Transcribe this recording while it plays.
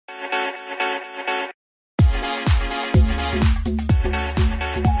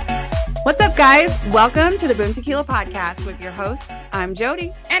guys? Welcome to the Boom Tequila Podcast with your hosts. I'm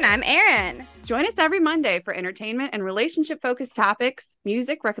Jody. And I'm Erin. Join us every Monday for entertainment and relationship-focused topics,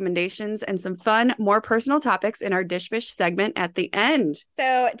 music recommendations, and some fun, more personal topics in our Dish Bish segment at the end.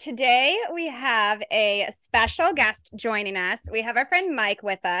 So today we have a special guest joining us. We have our friend Mike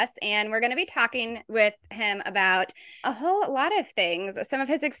with us, and we're going to be talking with him about a whole lot of things. Some of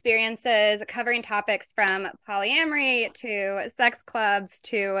his experiences covering topics from polyamory to sex clubs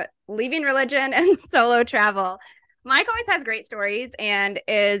to leaving religion and solo travel. Mike always has great stories and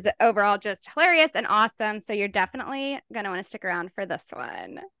is overall just hilarious and awesome. So you're definitely going to want to stick around for this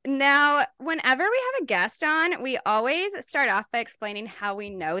one. Now, whenever we have a guest on, we always start off by explaining how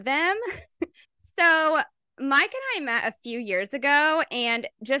we know them. So Mike and I met a few years ago and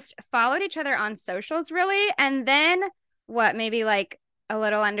just followed each other on socials, really. And then maybe like a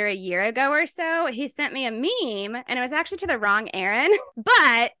little under a year ago or so, he sent me a meme and it was actually to the wrong Erin,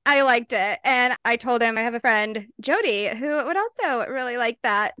 but I liked it. And I told him I have a friend, Jody, who would also really like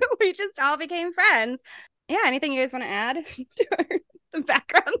that. We just all became friends. Yeah. Anything you guys want to add to the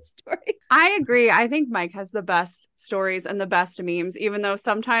background story? I agree. I think Mike has the best stories and the best memes, even though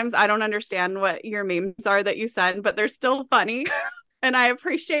sometimes I don't understand what your memes are that you send, but they're still funny. And I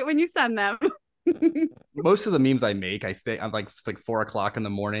appreciate when you send them. Most of the memes I make, it's like 4 o'clock in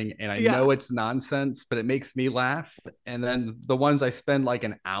the morning and I know it's nonsense, but it makes me laugh. And then the ones I spend like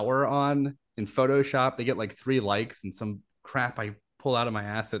an hour on in Photoshop, they get like 3 likes and some crap I pull out of my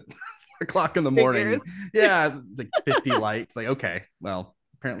ass at 4 o'clock in the morning. Yeah, like 50 likes. Like, okay, well,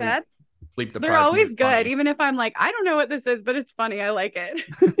 apparently that's sleep deprived. They're always good, funny. Even if I'm like, I don't know what this is, but it's funny. I like it.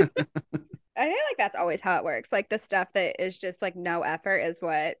 I feel like that's always how it works. Like the stuff that is just like no effort is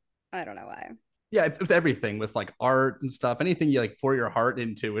what, I don't know why. Yeah, with everything, with like art and stuff, anything you like pour your heart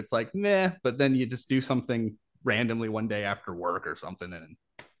into, it's like meh, but then you just do something randomly one day after work or something and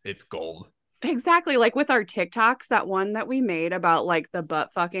it's gold. Exactly. Like with our TikToks, that one that we made about like the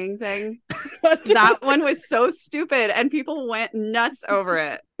butt fucking thing. That one was so stupid and people went nuts over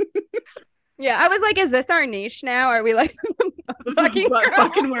it. Yeah, I was like, is this our niche now? Are we like fucking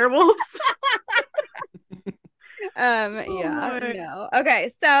werewolves? No. Okay,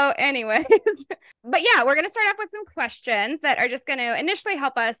 so anyways, but yeah, we're gonna start off with some questions that are just gonna initially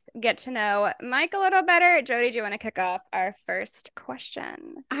help us get to know Mike a little better. Jody, do you want to kick off our first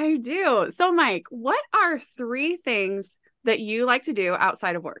question? I do. So Mike, what are 3 things that you like to do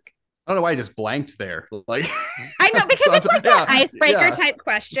outside of work? I don't know why I just blanked there. Like I know, because it's like an icebreaker type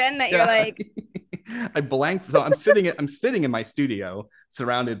question that you're like I blanked. So I'm sitting in my studio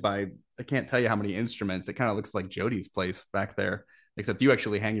surrounded by, I can't tell you how many instruments. It kind of looks like Jody's place back there, except you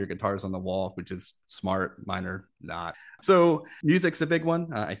actually hang your guitars on the wall, which is smart. Mine are not. So music's a big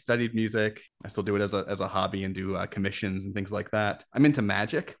one. I studied music. I still do it as a hobby and do commissions and things like that. I'm into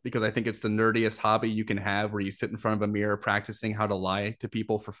magic because I think it's the nerdiest hobby you can have, where you sit in front of a mirror practicing how to lie to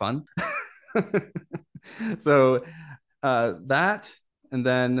people for fun. So that, and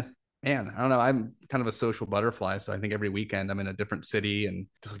then man, I don't know. I'm kind of a social butterfly. So I think every weekend I'm in a different city and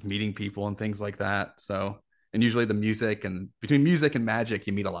just like meeting people and things like that. So, and usually between music and magic,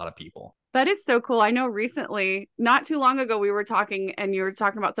 you meet a lot of people. That is so cool. I know recently, not too long ago, we were talking and you were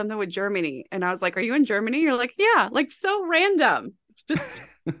talking about something with Germany. And I was like, are you in Germany? You're like, yeah, like so random, just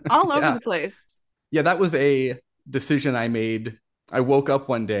all over the place. Yeah, that was a decision I made. I woke up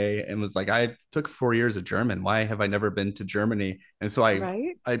one day and was like, I took 4 years of German. Why have I never been to Germany? And so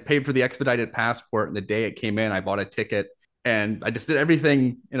I paid for the expedited passport. And the day it came in, I bought a ticket and I just did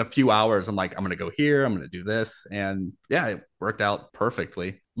everything in a few hours. I'm like, I'm going to go here. I'm going to do this. And yeah, it worked out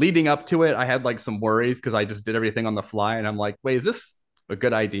perfectly. Leading up to it, I had like some worries because I just did everything on the fly. And I'm like, wait, is this a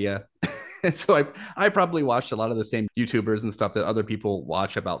good idea? And so I probably watched a lot of the same YouTubers and stuff that other people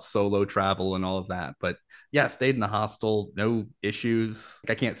watch about solo travel and all of that. But yeah, stayed in a hostel, no issues.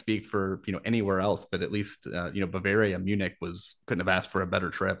 I can't speak for, anywhere else, but at least, Bavaria, Munich couldn't have asked for a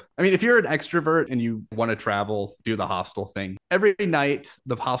better trip. I mean, if you're an extrovert and you want to travel, do the hostel thing. Every night,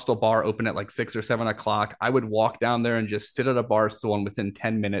 the hostel bar opened at like 6 or 7 o'clock. I would walk down there and just sit at a bar stool. And within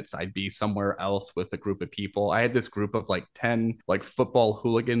 10 minutes, I'd be somewhere else with a group of people. I had this group of like 10 like football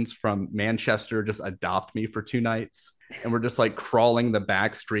hooligans from Manchester just adopt me for 2 nights. And we're just like crawling the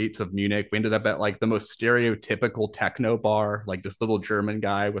back streets of Munich. We ended up at like the most stereotypical techno bar, like this little German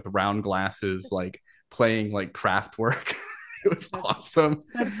guy with round glasses, like playing like Kraftwerk. It was awesome.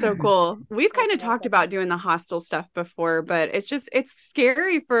 That's so cool. We've kind of talked about doing the hostel stuff before, but it's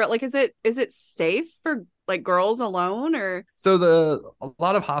scary for like, is it safe for like girls alone or? So a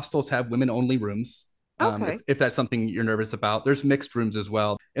lot of hostels have women only rooms. Okay. If that's something you're nervous about. There's mixed rooms as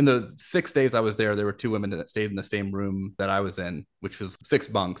well. In the 6 days I was there were 2 women that stayed in the same room that I was in, which was 6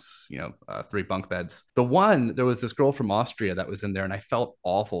 bunks, 3 bunk beds. There was this girl from Austria that was in there, and I felt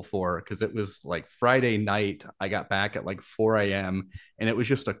awful for her because it was like Friday night. I got back at like 4 a.m. and it was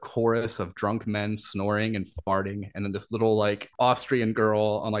just a chorus of drunk men snoring and farting, and then this little like Austrian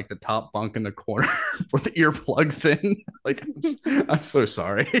girl on like the top bunk in the corner with the earplugs in. Like, I'm so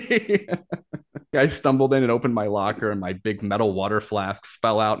sorry. I stumbled in and opened my locker, and my big metal water flask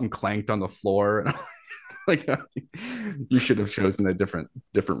fell out and clanked on the floor. And like, you should have chosen a different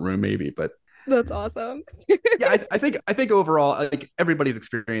room, maybe. But that's awesome. Yeah, I think overall, like, everybody's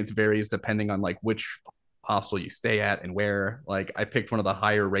experience varies depending on like which hostel you stay at and where. Like, I picked one of the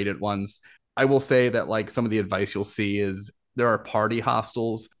higher rated ones. I will say that like some of the advice you'll see is there are party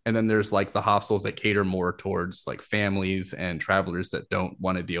hostels, and then there's like the hostels that cater more towards like families and travelers that don't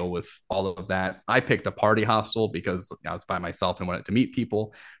want to deal with all of that. I picked a party hostel because I was by myself and wanted to meet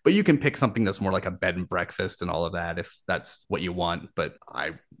people, but you can pick something that's more like a bed and breakfast and all of that if that's what you want, but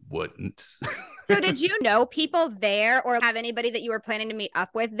I wouldn't. So did you know people there, or have anybody that you were planning to meet up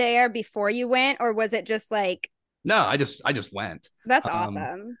with there before you went, or was it just like... No, I just went. That's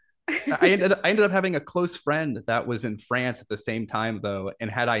awesome. I ended up having a close friend that was in France at the same time, though,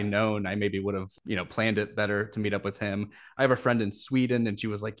 and had I known, I maybe would have planned it better to meet up with him. I have a friend in Sweden, and she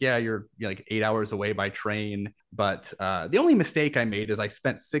was like, yeah, you're like 8 hours away by train. But the only mistake I made is I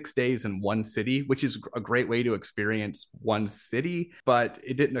spent 6 days in one city, which is a great way to experience one city, but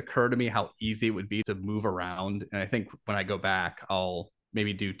it didn't occur to me how easy it would be to move around. And I think when I go back, I'll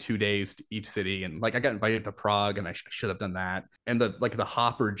maybe do 2 days to each city. And like, I got invited to Prague, and I should have done that. And the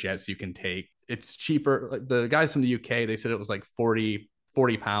hopper jets you can take, it's cheaper. Like, the guys from the UK, they said it was like 40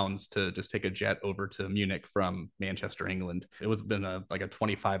 pounds to just take a jet over to Munich from Manchester, England. It was been a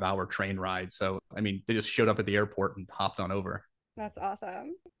 25-hour train ride. So, I mean, they just showed up at the airport and hopped on over. That's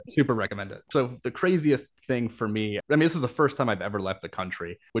awesome. Super recommend it. So the craziest thing for me, I mean, this is the first time I've ever left the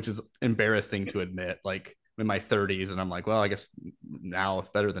country, which is embarrassing to admit. Like, in my 30s, and I'm like, well, I guess now it's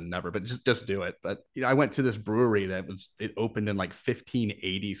better than never, but just do it. But I went to this brewery it opened in like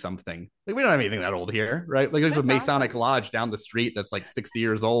 1580 something. Like, we don't have anything that old here, right? Like, there's a Masonic Lodge down the street that's like 60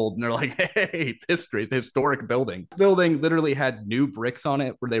 years old, and they're like, hey, it's history. It's a historic building. The building literally had new bricks on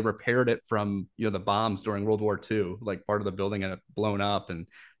it where they repaired it from the bombs during World War II. Like, part of the building had blown up, and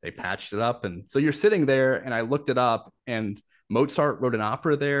they patched it up. And so you're sitting there, and I looked it up, and Mozart wrote an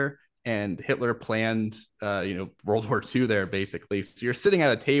opera there, and Hitler planned, World War II there, basically. So you're sitting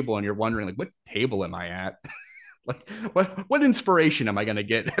at a table, and you're wondering, like, what table am I at? Like, what inspiration am I going to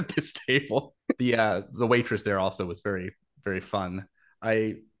get at this table? The waitress there also was very, very fun.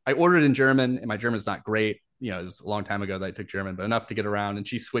 I ordered in German, and my German's not great. It was a long time ago that I took German, but enough to get around. And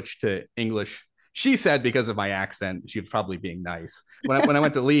she switched to English. She said because of my accent, she was probably being nice. When I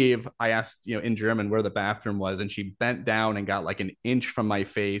went to leave, I asked, in German where the bathroom was, and she bent down and got like an inch from my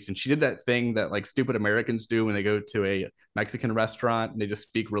face. And she did that thing that like stupid Americans do when they go to a Mexican restaurant and they just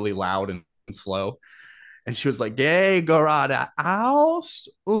speak really loud and slow. And she was like, "Geh gerade aus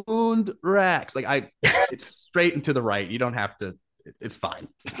und rechts." Like, it's straight and to the right. You don't have to. It's fine.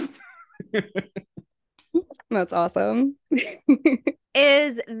 That's awesome.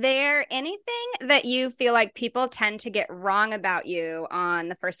 Is there anything that you feel like people tend to get wrong about you on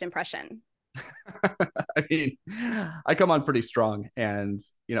the first impression? I mean, I come on pretty strong, and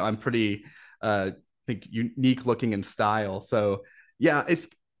I'm pretty I think unique looking in style. So yeah, it's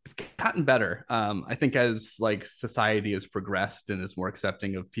gotten better. I think as like society has progressed and is more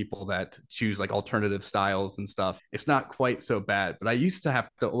accepting of people that choose like alternative styles and stuff, it's not quite so bad. But I used to have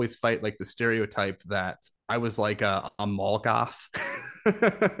to always fight like the stereotype that I was like a mall goth.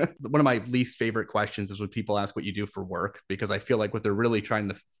 One of my least favorite questions is when people ask what you do for work, because I feel like what they're really trying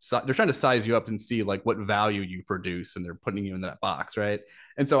to size you up and see like what value you produce, and they're putting you in that box, right?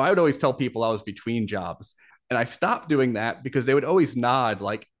 And so I would always tell people I was between jobs, and I stopped doing that because they would always nod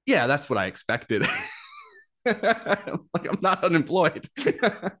like, yeah, that's what I expected. Like, I'm not unemployed.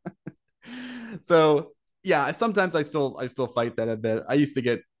 So yeah, sometimes I still fight that a bit. I used to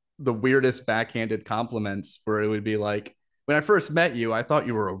get the weirdest backhanded compliments where it would be like, when I first met you, I thought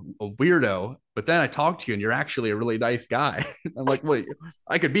you were a weirdo, but then I talked to you and you're actually a really nice guy. I'm like, wait,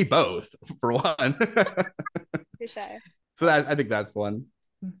 I could be both, for one. So I think that's one.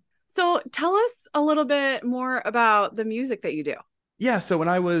 So tell us a little bit more about the music that you do. Yeah, so when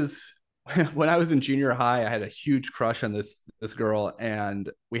I was in junior high, I had a huge crush on this girl,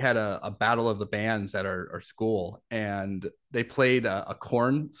 and we had a battle of the bands at our school, and they played a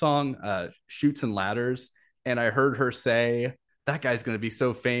Korn song, Chutes and Ladders, and I heard her say, that guy's going to be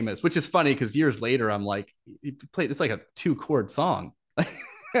so famous, which is funny because years later, I'm like, he played, it's like a 2-chord song.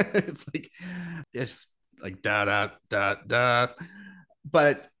 It's like, it's like da, da, da, da.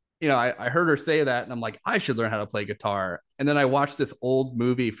 But, you know, I heard her say that and I'm like, I should learn how to play guitar. And then I watched this old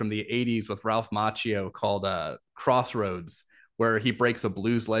movie from the 80s with Ralph Macchio called Crossroads, where he breaks a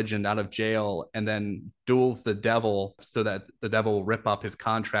blues legend out of jail and then duels the devil so that the devil will rip up his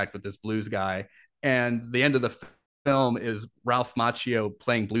contract with this blues guy. And the end of the film is Ralph Macchio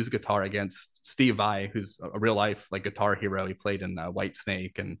playing blues guitar against Steve Vai, who's a real life like guitar hero. He played in White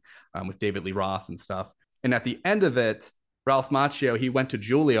Snake and with David Lee Roth and stuff. And at the end of it, Ralph Macchio, he went to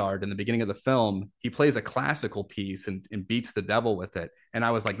Juilliard in the beginning of the film. He plays a classical piece and beats the devil with it. And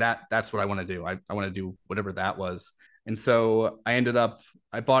I was like, that's what I want to do. I want to do whatever that was. And so I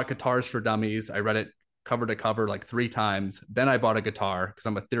bought Guitars for Dummies. I read it cover to cover like 3 times. Then I bought a guitar because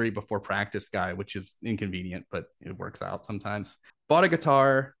I'm a theory before practice guy, which is inconvenient, but it works out sometimes. Bought a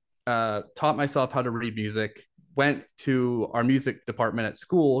guitar, taught myself how to read music, went to our music department at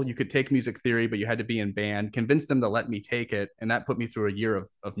school. You could take music theory, but you had to be in band, convinced them to let me take it. And that put me through a year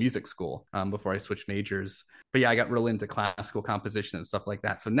of music school before I switched majors. But yeah, I got real into classical composition and stuff like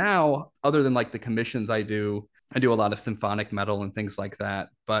that. So now, other than like the commissions I do a lot of symphonic metal and things like that.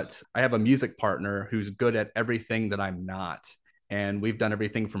 But I have a music partner who's good at everything that I'm not. And we've done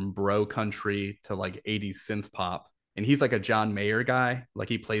everything from bro country to like 80s synth pop. And he's like a John Mayer guy. Like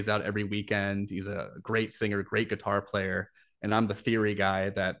he plays out every weekend. He's a great singer, great guitar player. And I'm the theory guy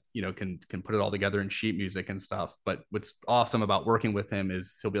that, you know, can put it all together in sheet music and stuff. But what's awesome about working with him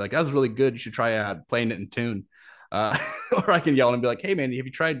is he'll be like, that was really good. You should try playing it in tune. Or I can yell and be like, hey man, have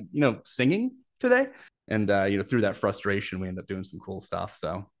you tried, you know, singing today? And, you know, through that frustration, we end up doing some cool stuff.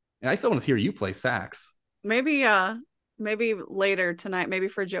 So, and I still want to hear you play sax. Maybe later tonight, maybe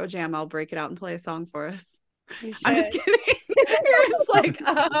for Joe Jam, I'll break it out and play a song for us. I'm just kidding. It's like,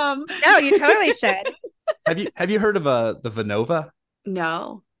 no, you totally should. Have you heard of the Venova?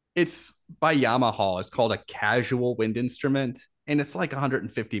 No. It's by Yamaha. It's called a casual wind instrument. And it's like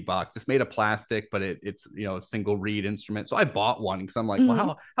 $150. It's made of plastic, but it's, you know, a single reed instrument. So I bought one because I'm like,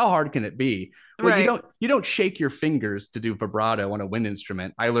 well, how hard can it be? Well, right. you don't shake your fingers to do vibrato on a wind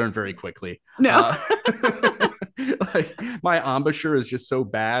instrument. I learned very quickly. No. Like my embouchure is just so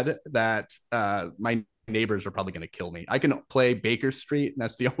bad that my neighbors are probably going to kill me. I can play Baker Street, and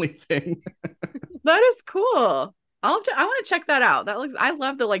that's the only thing. That is cool. I want to check that out. I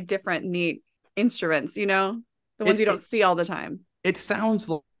love the like different neat instruments, you know, the ones you don't see all the time. It sounds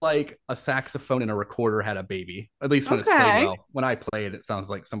like a saxophone and a recorder had a baby, at least when it's played well. When I play it, it sounds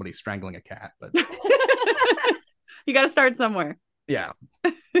like somebody strangling a cat, but you got to start somewhere. Yeah.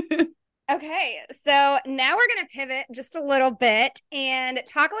 Okay, so now we're going to pivot just a little bit and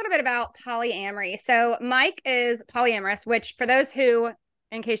talk a little bit about polyamory. So Mike is polyamorous, which for those who,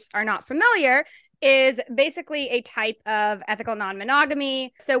 in case are not familiar, is basically a type of ethical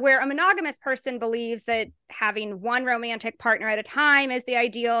non-monogamy. So where a monogamous person believes that having one romantic partner at a time is the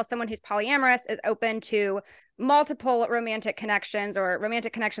ideal, someone who's polyamorous is open to multiple romantic connections or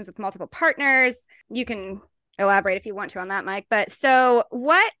romantic connections with multiple partners. You can elaborate if you want to on that, Mike. But so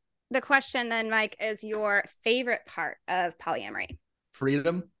the question then, Mike, is your favorite part of polyamory?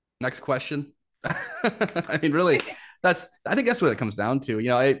 Freedom. Next question. I mean, really, I think that's what it comes down to. You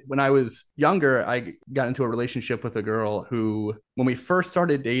know, when I was younger, I got into a relationship with a girl who, when we first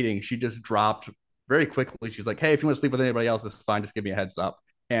started dating, she just dropped very quickly. She's like, hey, if you want to sleep with anybody else, it's fine. Just give me a heads up.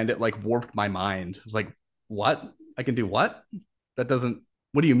 And it like warped my mind. I was like, what? I can do what? What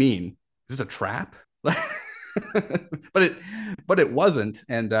do you mean? Is this a trap? but it wasn't,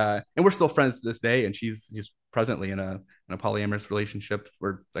 and we're still friends to this day, and she's presently in a polyamorous relationship,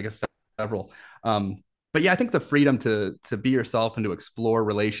 or I guess several. But yeah, I think the freedom to be yourself and to explore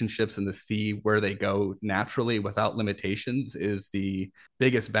relationships and to see where they go naturally without limitations is the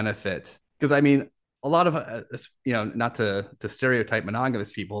biggest benefit. Because I mean, a lot of you know, not to stereotype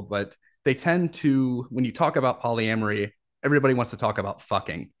monogamous people, but they tend to, when you talk about polyamory, everybody wants to talk about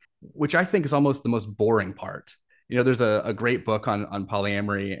fucking, which I think is almost the most boring part. You know, there's a great book on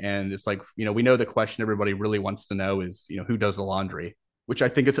polyamory, and it's like, you know, we know the question everybody really wants to know is, you know, who does the laundry, which I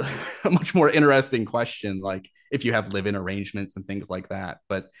think it's a much more interesting question, like if you have live-in arrangements and things like that.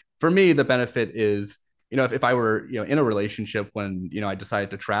 But for me, the benefit is, you know, if I were, you know, in a relationship when, you know, I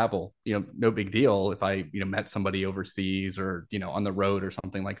decided to travel, you know, no big deal if I, you know, met somebody overseas or, you know, on the road or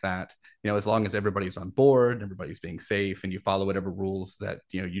something like that, you know, as long as everybody's on board, everybody's being safe, and you follow whatever rules that,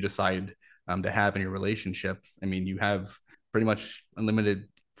 you know, you decide to have in your relationship. I mean, you have pretty much unlimited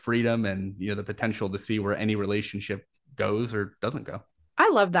freedom and, you know, the potential to see where any relationship goes or doesn't go. I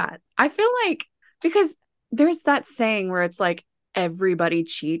love that. I feel like, because there's that saying where it's like, everybody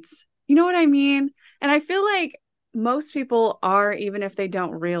cheats. You know what I mean? And I feel like most people are, even if they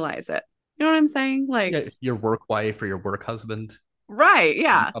don't realize it. You know what I'm saying? Like, yeah, your work wife or your work husband. right.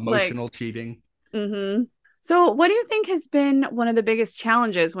 Yeah. Emotional cheating. Mm-hmm. So what do you think has been one of the biggest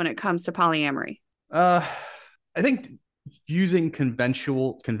challenges when it comes to polyamory? I think using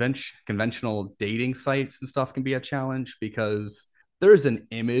conventional dating sites and stuff can be a challenge because there is an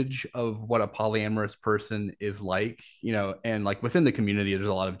image of what a polyamorous person is like, and like within the community, there's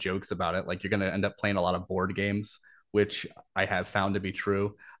a lot of jokes about it. Like you're going to end up playing a lot of board games, which I have found to be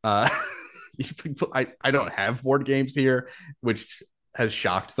true. I don't have board games here, which has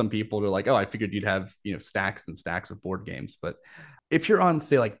shocked some people. They're like, oh, I figured you'd have, stacks and stacks of board games. But if you're on,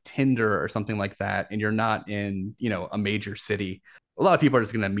 say, like Tinder or something like that, and you're not in, a major city, a lot of people are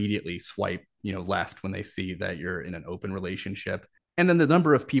just going to immediately swipe, left when they see that you're in an open relationship. And then the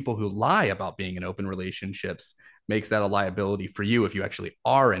number of people who lie about being in open relationships makes that a liability for you if you actually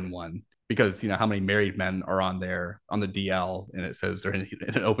are in one. Because how many married men are on there on the DL and it says they're in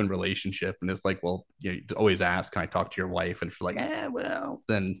an open relationship, and it's like, well, you always ask, can I talk to your wife? And if you're like, well,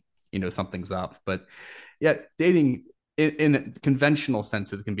 then something's up. But yeah, dating in conventional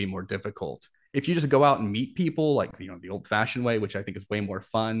senses can be more difficult. If you just go out and meet people like the old-fashioned way, which I think is way more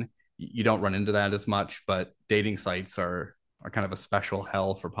fun, you don't run into that as much. But dating sites are kind of a special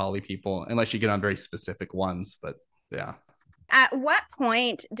hell for poly people unless you get on very specific ones. But yeah. At what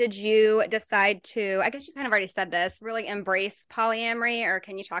point did you decide to, I guess you kind of already said this, really embrace polyamory, or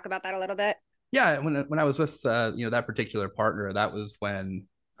can you talk about that a little bit? Yeah, when I was with that particular partner, that was when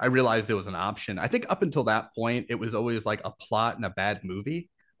I realized it was an option. I think up until that point, it was always like a plot in a bad movie,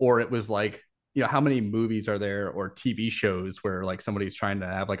 or it was like, how many movies are there or TV shows where like somebody's trying to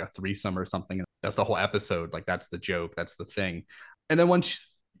have like a threesome or something, and that's the whole episode, like that's the joke, that's the thing. And then once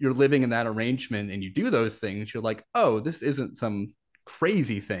you're living in that arrangement and you do those things, you're like, oh, this isn't some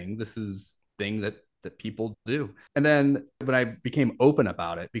crazy thing. This is thing that people do. And then when I became open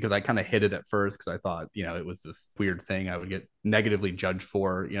about it, because I kind of hid it at first because I thought, it was this weird thing I would get negatively judged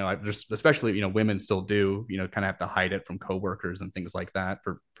for, I just, especially, women still do, kind of have to hide it from coworkers and things like that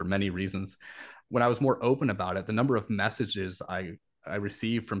for many reasons. When I was more open about it, the number of messages I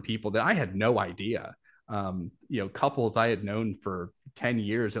received from people that I had no idea, couples I had known for 10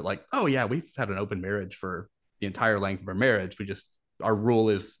 years that like, oh yeah, we've had an open marriage for the entire length of our marriage. Our rule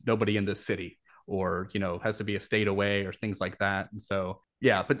is nobody in this city, or, has to be a state away or things like that. And so,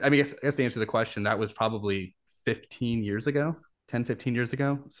 yeah, but I mean, I guess to answer the question, that was probably 15 years ago, 10, 15 years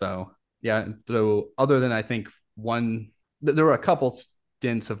ago. So yeah. So other than I think there were a couple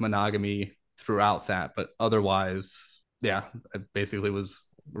stints of monogamy throughout that, but otherwise, yeah, I basically was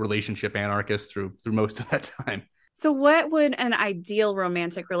relationship anarchist through most of that time. So what would an ideal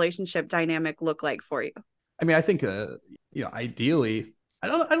romantic relationship dynamic look like for you? I mean, I think ideally, I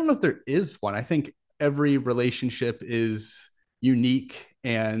don't know if there is one. I think every relationship is unique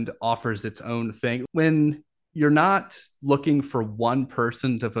and offers its own thing. When you're not looking for one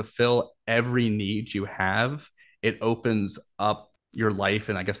person to fulfill every need you have, it opens up your life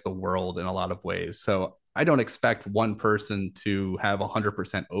and I guess the world in a lot of ways. So I don't expect one person to have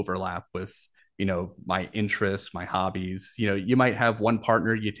 100% overlap with, my interests, my hobbies. You might have one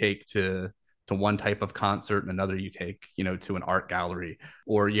partner you take to one type of concert and another you take, to an art gallery,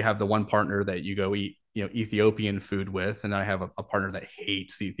 or you have the one partner that you go eat, Ethiopian food with. And I have a partner that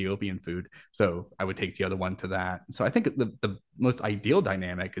hates Ethiopian food. So I would take the other one to that. So I think the most ideal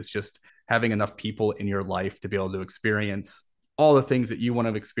dynamic is just having enough people in your life to be able to experience all the things that you want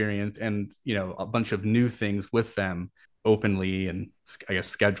to experience and, a bunch of new things with them openly and I guess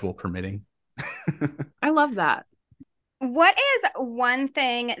schedule permitting. I love that. What is one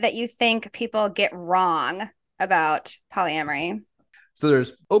thing that you think people get wrong about polyamory? So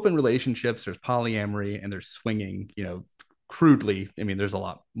there's open relationships, there's polyamory, and there's swinging, crudely. I mean, there's a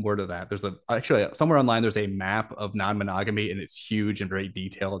lot more to that. There's actually somewhere online, there's a map of non-monogamy and it's huge and very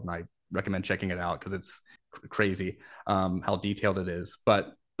detailed. And I recommend checking it out because it's crazy how detailed it is.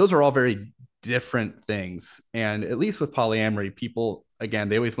 But those are all very different things. And at least with polyamory, people, again,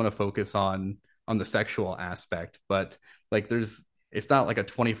 they always want to focus on the sexual aspect, but like it's not like a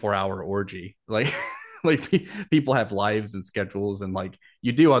 24-hour orgy. Like people have lives and schedules and like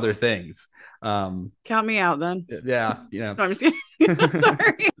you do other things. Count me out then. Yeah. No, I'm just kidding.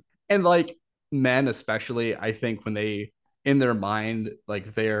 Sorry. And like men, especially, I think when they, in their mind,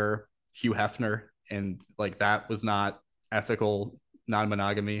 like they're Hugh Hefner and like that was not ethical,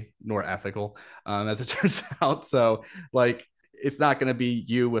 non-monogamy nor ethical, as it turns out. So like, it's not going to be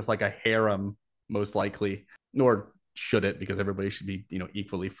you with like a harem, most likely, nor should it, because everybody should be,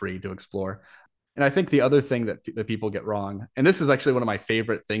 equally free to explore. And I think the other thing that people get wrong, and this is actually one of my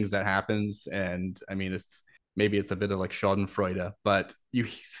favorite things that happens, and I mean, maybe it's a bit of like Schadenfreude, but you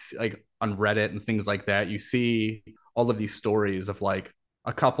like on Reddit and things like that, you see all of these stories of like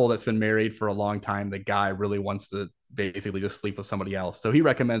a couple that's been married for a long time. The guy really wants to basically just sleep with somebody else. So he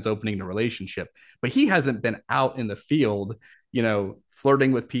recommends opening the relationship, but he hasn't been out in the field,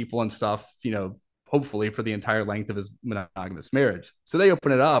 flirting with people and stuff, hopefully for the entire length of his monogamous marriage. So they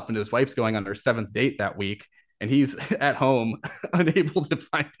open it up, and his wife's going on her 7th date that week, and he's at home, unable to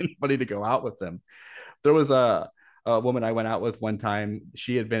find anybody to go out with him. There was a woman I went out with one time.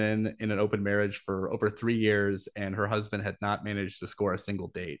 She had been in an open marriage for over 3 years, and her husband had not managed to score a single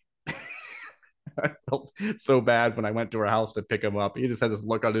date. I felt so bad when I went to her house to pick him up. He just had this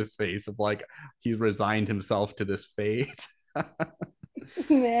look on his face of like he's resigned himself to this fate.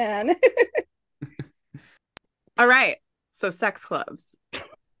 Man. All right. So sex clubs.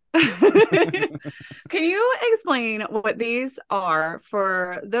 Can you explain what these are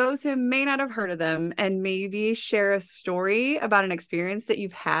for those who may not have heard of them, and maybe share a story about an experience that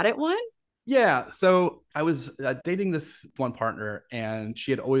you've had at one? Yeah. So I was dating this one partner, and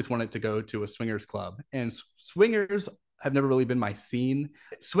she had always wanted to go to a swingers club, and swingers have never really been my scene.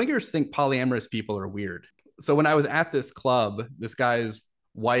 Swingers think polyamorous people are weird. So when I was at this club, this guy's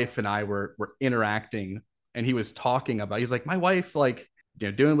wife and I were interacting, and he was talking about, he's like, my wife, like,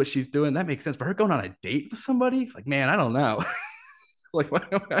 doing what she's doing, that makes sense. But her going on a date with somebody, like, man, I don't know. Like,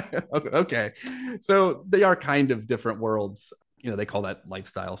 okay. So they are kind of different worlds. They call that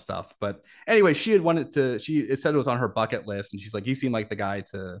lifestyle stuff. But anyway, she it said it was on her bucket list. And she's like, you seem like the guy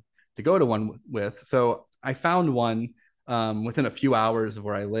to go to one with. So I found one within a few hours of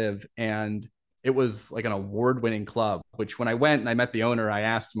where I live. And it was like an award-winning club, which when I went and I met the owner, I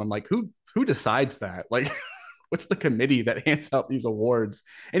asked him, I'm like, who decides that? Like, what's the committee that hands out these awards?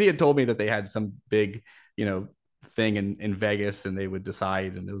 And he had told me that they had some big, thing in Vegas, and they would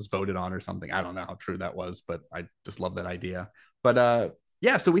decide, and it was voted on or something. I don't know how true that was, but I just love that idea. But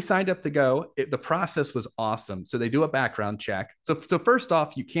yeah, so we signed up to go. The process was awesome. So they do a background check. So first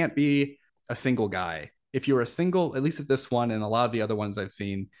off, you can't be a single guy. If you're a single, at least at this one and a lot of the other ones I've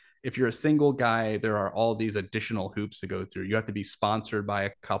seen, if you're a single guy, there are all these additional hoops to go through. You have to be sponsored by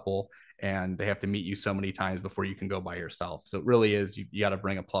a couple, and they have to meet you so many times before you can go by yourself. So it really is, you got to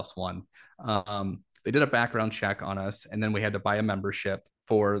bring a +1. They did a background check on us, and then we had to buy a membership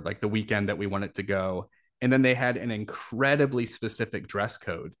for like the weekend that we wanted to go. And then they had an incredibly specific dress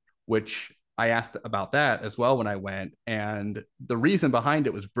code, which I asked about that as well when I went. And the reason behind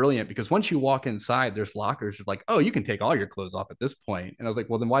it was brilliant, because once you walk inside, there's lockers like, oh, you can take all your clothes off at this point. And I was like,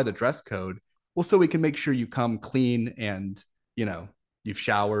 well, then why the dress code? Well, so we can make sure you come clean and, you've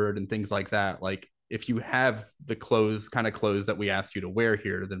showered and things like that. Like, if you have the kind of clothes that we ask you to wear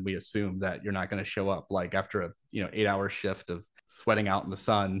here, then we assume that you're not going to show up like after a 8-hour shift of sweating out in the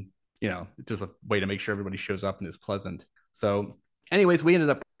sun. Just a way to make sure everybody shows up and is pleasant. So anyways, we ended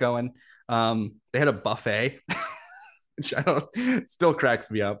up going. They had a buffet, which still cracks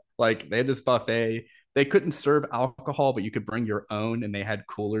me up. Like, they had this buffet. They couldn't serve alcohol, but you could bring your own, and they had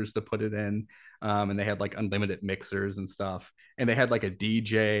coolers to put it in. And they had like unlimited mixers and stuff. And they had like a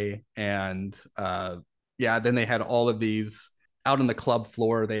DJ, and then they had all of these out on the club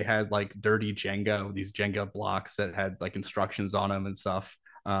floor. They had like dirty Jenga, these Jenga blocks that had like instructions on them and stuff.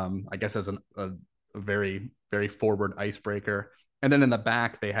 I guess as a very, very forward icebreaker. And then in the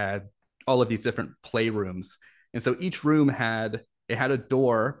back, they had all of these different playrooms. And so each room had a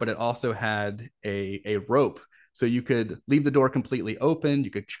door, but it also had a rope. So you could leave the door completely open,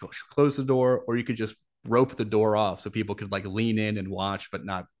 you could close the door, or you could just rope the door off so people could like lean in and watch, but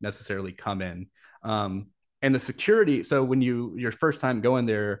not necessarily come in. And the security, so when your first time going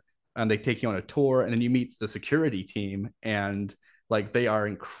there, they take you on a tour, and then you meet the security team, and like they are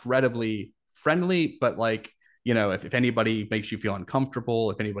incredibly friendly, but like, if anybody makes you feel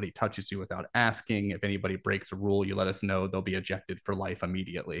uncomfortable, if anybody touches you without asking, if anybody breaks a rule, you let us know, they'll be ejected for life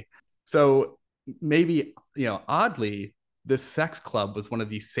immediately. So maybe, oddly, this sex club was one of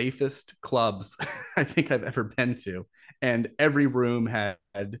the safest clubs I think I've ever been to. And every room had,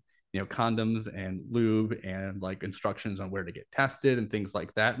 condoms and lube and like instructions on where to get tested and things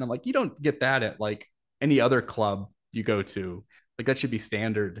like that. And I'm like, you don't get that at like any other club you go to. Like, that should be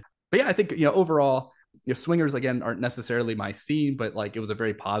standard. But yeah, I think, overall, swingers again aren't necessarily my scene, but like it was a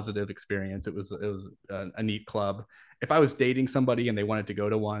very positive experience. It was a neat club. If I was dating somebody and they wanted to go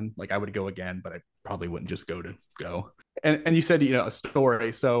to one, like I would go again, but I probably wouldn't just go to go. And you said, a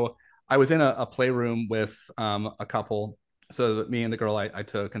story. So I was in a playroom with a couple. So me and the girl I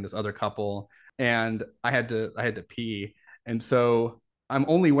took, and this other couple, and I had to pee. And so I'm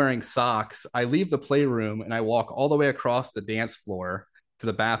only wearing socks. I leave the playroom and I walk all the way across the dance floor to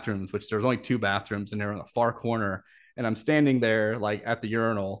the bathrooms, which there's only 2 bathrooms and they're in the far corner. And I'm standing there like at the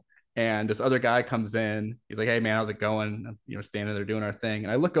urinal, and this other guy comes in. He's like, "Hey man, how's it going?" I'm, standing there doing our thing.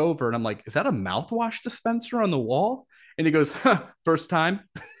 And I look over and I'm like, "Is that a mouthwash dispenser on the wall?" And he goes, "Huh, first time."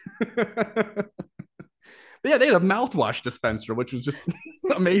 Yeah, they had a mouthwash dispenser, which was just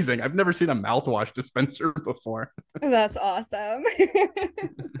amazing. I've never seen a mouthwash dispenser before. That's awesome.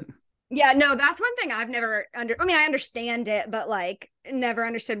 Yeah, no, that's one thing I've never I mean, I understand it, but like never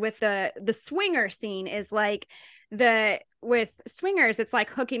understood with the swinger scene is like with swingers, it's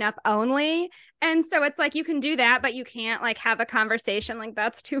like hooking up only. And so it's like you can do that, but you can't like have a conversation. Like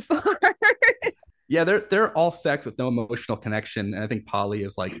that's too far. Yeah, they're all sex with no emotional connection. And I think poly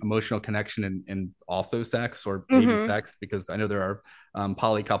is like emotional connection and also sex, or maybe sex, because I know there are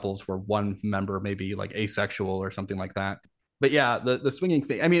poly couples where one member may be like asexual or something like that. But yeah, the swinging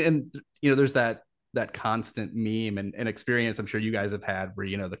state. I mean, and there's that constant meme and experience I'm sure you guys have had where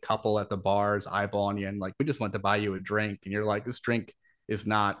the couple at the bars eyeballing you and like, "We just want to buy you a drink," and you're like, "This drink is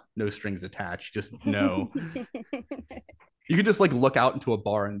not no strings attached, just no." You could just like look out into a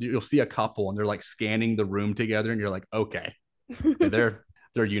bar and you'll see a couple and they're like scanning the room together and you're like, okay, they're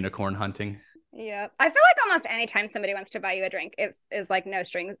unicorn hunting. Yeah. I feel like almost anytime somebody wants to buy you a drink, it is like no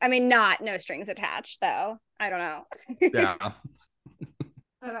strings. I mean, not no strings attached though. I don't know. Yeah.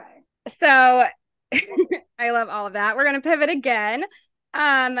 Okay. So I love all of that. We're going to pivot again.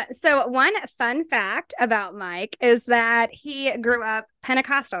 So one fun fact about Mike is that he grew up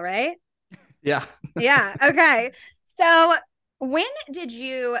Pentecostal, right? Yeah. Yeah. Okay. So when did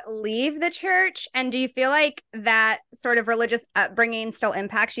you leave the church, and do you feel like that sort of religious upbringing still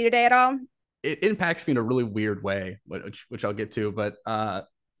impacts you today at all? It impacts me in a really weird way, which I'll get to. But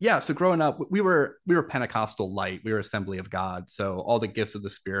yeah, so growing up, we were Pentecostal light. We were Assembly of God. So all the gifts of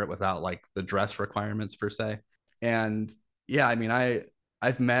the Spirit without like the dress requirements per se. And yeah, I mean,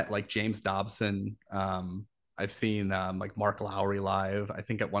 I've met like James Dobson. I've seen like Mark Lowry live. I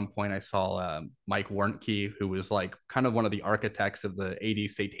think at one point I saw Mike Warnke, who was like kind of one of the architects of the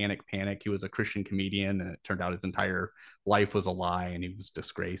 80s satanic panic. He was a Christian comedian, and it turned out his entire life was a lie and he was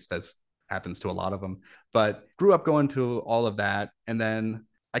disgraced, as happens to a lot of them. But grew up going to all of that. And then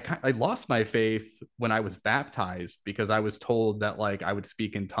I lost my faith when I was baptized, because I was told that like I would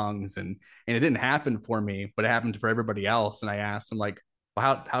speak in tongues, and it didn't happen for me, but it happened for everybody else. And I asked them like,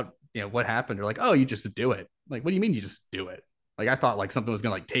 well, how what happened? They're like, "Oh, you just do it." Like, what do you mean you just do it? Like, I thought like something was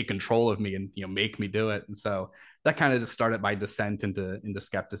gonna like take control of me and make me do it. And so that kind of just started my descent into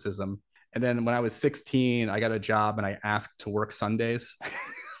skepticism. And then when I was 16, I got a job and I asked to work Sundays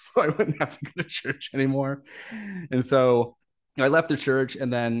so I wouldn't have to go to church anymore. And so I left the church.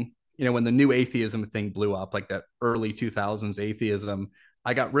 And then when the new atheism thing blew up, like that early 2000s atheism,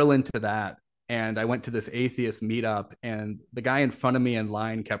 I got real into that. And I went to this atheist meetup, and the guy in front of me in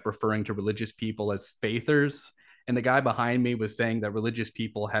line kept referring to religious people as faithers. And the guy behind me was saying that religious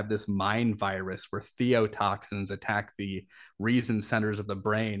people have this mind virus where theotoxins attack the reason centers of the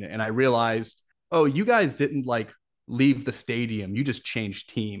brain. And I realized, oh, you guys didn't like leave the stadium. You just changed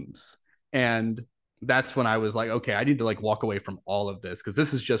teams. And that's when I was like, okay, I need to like walk away from all of this, because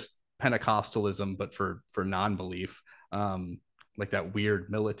this is just Pentecostalism, but for non-belief. Like that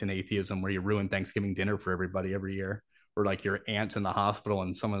weird militant atheism where you ruin Thanksgiving dinner for everybody every year, or like your aunt's in the hospital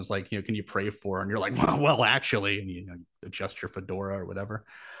and someone's like, can you pray for her? And you're like, well, actually, and you adjust your fedora or whatever.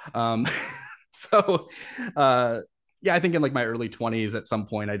 So yeah, I think in like my early 20s, at some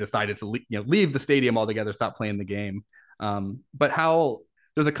point, I decided to leave the stadium altogether, stop playing the game. But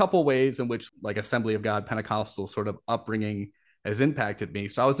there's a couple ways in which like Assembly of God Pentecostal sort of upbringing has impacted me.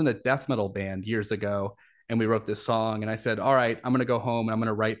 So I was in a death metal band years ago, and we wrote this song, and I said, all right, I'm going to go home and I'm going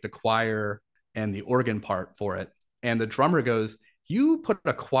to write the choir and the organ part for it. And the drummer goes, "You put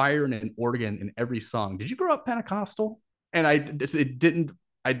a choir and an organ in every song. Did you grow up Pentecostal?" And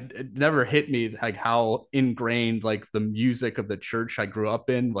it never hit me like how ingrained like the music of the church I grew up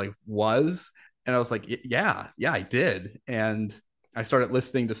in like was. And I was like, yeah, I did. And I started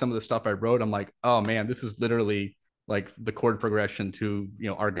listening to some of the stuff I wrote. I'm like, oh man, this is literally like the chord progression to,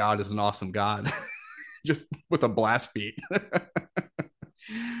 Our God is an Awesome God. Just with a blast beat.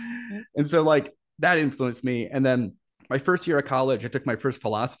 And so like that influenced me. And then my first year of college, I took my first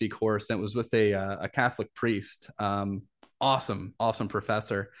philosophy course, and it was with a Catholic priest. Awesome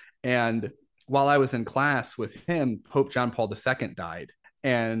professor. And while I was in class with him, Pope John Paul II died.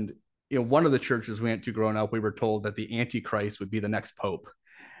 And one of the churches we went to growing up, we were told that the Antichrist would be the next pope.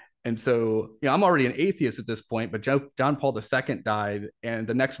 And so I'm already an atheist at this point, but John Paul II died, and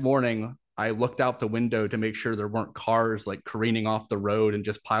the next morning I looked out the window to make sure there weren't cars like careening off the road and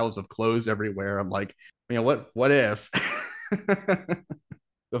just piles of clothes everywhere. I'm like, what if?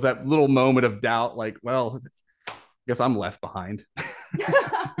 There's that little moment of doubt, like, well, I guess I'm left behind.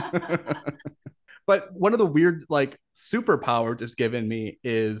 But one of the weird like superpowers it's given me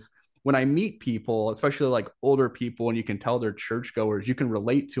is when I meet people, especially like older people, and you can tell they're churchgoers, you can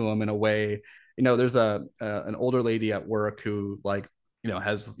relate to them in a way. There's an older lady at work who like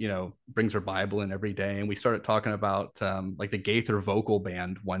has brings her Bible in every day, and we started talking about like the Gaither vocal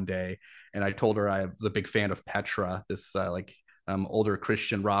band one day, and I told her I was a big fan of Petra, this older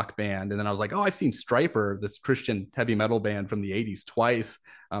Christian rock band. And then I was like, oh, I've seen Stryper, this Christian heavy metal band from the 80s twice,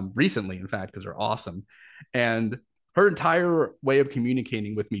 recently, in fact, because they're awesome. And her entire way of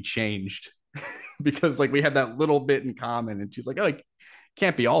communicating with me changed because like we had that little bit in common. And she's like, oh, it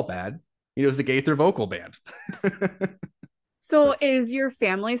can't be all bad. It was the Gaither vocal band. So is your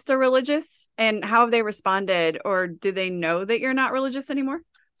family still religious, and how have they responded, or do they know that you're not religious anymore?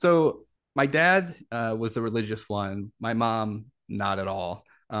 So my dad was the religious one. My mom, not at all.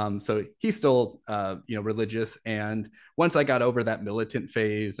 So he's still, religious. And once I got over that militant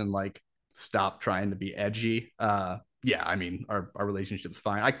phase and like stopped trying to be edgy, yeah, I mean, our relationship's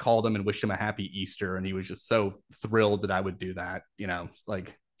fine. I called him and wished him a happy Easter, and he was just so thrilled that I would do that,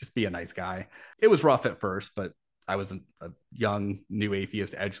 like just be a nice guy. It was rough at first, but I was a young new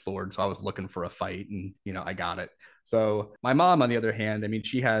atheist edgelord, so I was looking for a fight, and I got it. So my mom, on the other hand, I mean,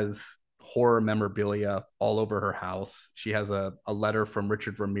 she has horror memorabilia all over her house. She has a letter from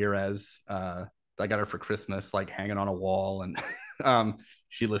Richard Ramirez I got her for Christmas, like hanging on a wall, and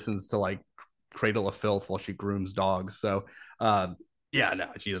she listens to like Cradle of Filth while she grooms dogs. So yeah, no,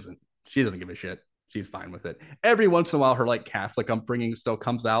 she doesn't give a shit. She's fine with it. Every once in a while her like Catholic upbringing still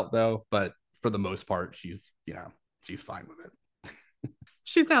comes out though, but for the most part she's fine with it.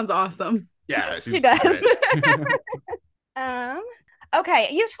 She sounds awesome. Yeah, she does. Okay,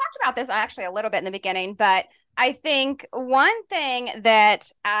 you talked about this actually a little bit in the beginning, but I think one thing that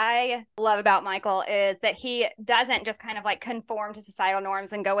I love about Michael is that he doesn't just kind of like conform to societal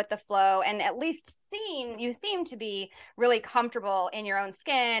norms and go with the flow, and at least you seem to be really comfortable in your own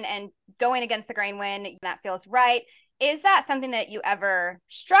skin and going against the grain when that feels right. Is that something that you ever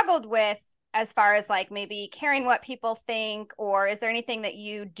struggled with as far as like maybe caring what people think, or is there anything that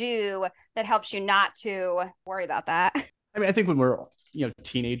you do that helps you not to worry about that? I mean, I think when we're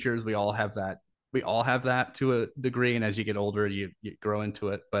teenagers, we all have that to a degree, and as you get older you grow into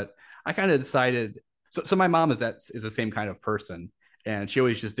it. But I kind of decided, so my mom is the same kind of person, and she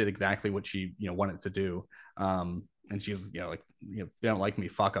always just did exactly what she wanted to do, and she's like, if they don't like me,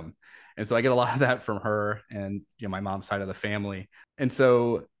 fuck them. And so I get a lot of that from her and my mom's side of the family. And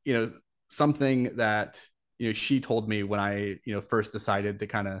so something that she told me when I first decided to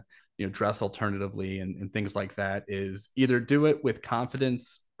kind of dress alternatively and things like that is either do it with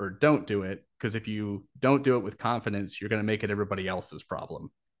confidence or don't do it, because if you don't do it with confidence, you're going to make it everybody else's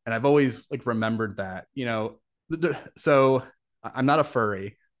problem. And I've always like remembered that. So I'm not a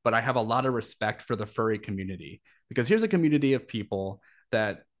furry, but I have a lot of respect for the furry community, because here's a community of people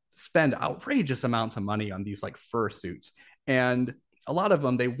that spend outrageous amounts of money on these like fur suits, and a lot of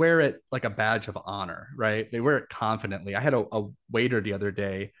them, they wear it like a badge of honor, right? They wear it confidently. I had a waiter the other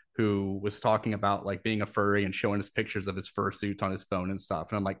day who was talking about like being a furry and showing us pictures of his fursuits on his phone and stuff.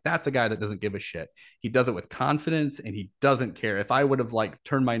 And I'm like, that's a guy that doesn't give a shit. He does it with confidence and he doesn't care. If I would have like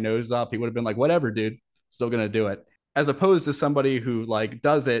turned my nose up, he would have been like, whatever, dude, still going to do it. As opposed to somebody who like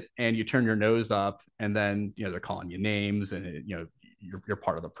does it and you turn your nose up and then, they're calling you names and, you're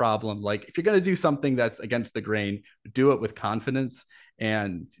part of the problem. Like if you're going to do something that's against the grain, do it with confidence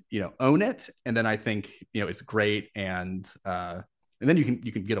and, own it. And then I think, it's great. And then you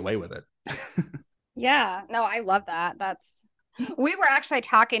can get away with it. Yeah, no, I love that. We were actually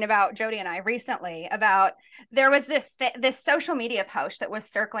talking about, Jody and I recently, about there was this social media post that was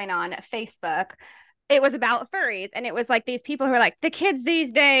circling on Facebook. It was about furries, and it was like these people who are like the kids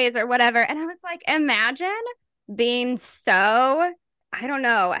these days or whatever. And I was like, imagine being so, I don't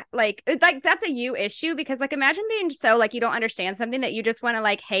know, like that's a you issue, because like imagine being so like you don't understand something that you just want to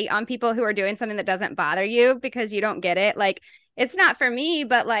like hate on people who are doing something that doesn't bother you because you don't get it. Like it's not for me,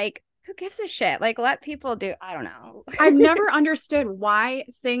 but like who gives a shit? Like let people do. I don't know. I've never understood why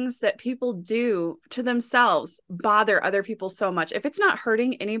things that people do to themselves bother other people so much. If it's not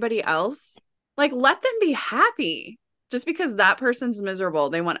hurting anybody else, like let them be happy. Just because that person's miserable,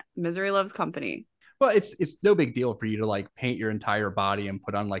 they want misery loves company. Well, it's no big deal for you to like paint your entire body and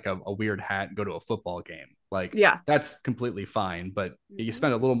put on like a weird hat and go to a football game. Like, yeah, that's completely fine. But you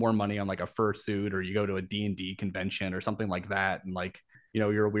spend a little more money on like a fursuit, or you go to a D&D convention or something like that, and like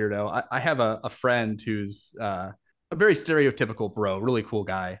you're a weirdo. I have a friend who's a very stereotypical bro, really cool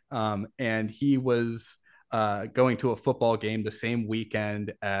guy. And he was going to a football game the same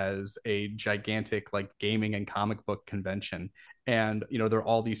weekend as a gigantic like gaming and comic book convention. And, there are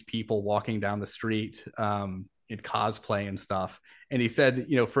all these people walking down the street in cosplay and stuff. And he said,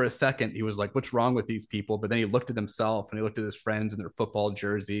 for a second, he was like, what's wrong with these people? But then he looked at himself and he looked at his friends in their football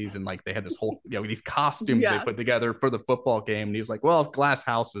jerseys. And like they had this whole, these costumes they put together for the football game. And he was like, well, glass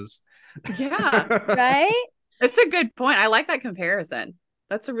houses. Yeah. Right? It's a good point. I like that comparison.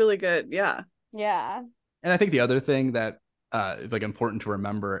 That's a really good, yeah. Yeah. And I think the other thing that is like important to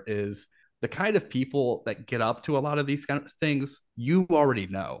remember is the kind of people that get up to a lot of these kind of things, you already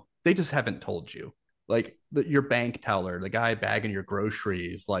know. They just haven't told you. Like your bank teller, the guy bagging your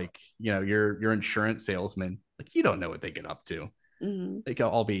groceries, like, your insurance salesman, like you don't know what they get up to. Mm-hmm. They could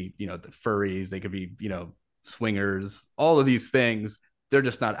all be, the furries, they could be, swingers, all of these things. They're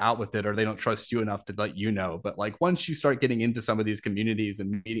just not out with it, or they don't trust you enough to let you know. But like once you start getting into some of these communities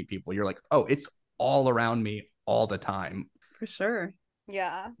and meeting people, you're like, oh, it's all around me all the time. For sure.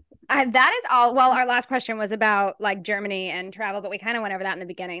 Yeah. That is all. Well, our last question was about like Germany and travel, but we kind of went over that in the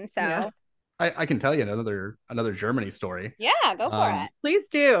beginning. So yeah. I can tell you another Germany story. Yeah, go for it. Please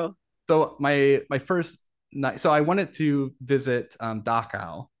do. So my first night, so I wanted to visit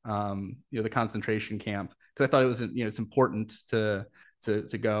Dachau, the concentration camp, because I thought it was it's important to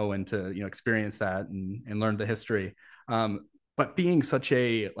go and to experience that and learn the history. But being such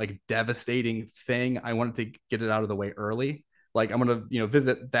a like devastating thing, I wanted to get it out of the way early. Like I'm going to,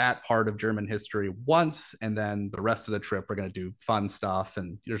 visit that part of German history once, and then the rest of the trip, we're going to do fun stuff.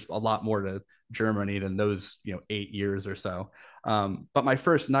 And there's a lot more to Germany than those, 8 years or so. But my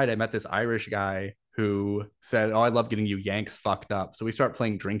first night, I met this Irish guy who said, oh, I love getting you Yanks fucked up. So we start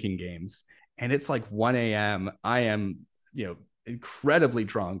playing drinking games, and it's like 1 a.m. I am, incredibly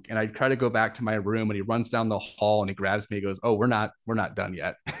drunk, and I try to go back to my room, and he runs down the hall and he grabs me. He goes, oh, we're not done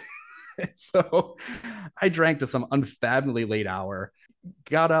yet. So I drank to some unfathomably late hour,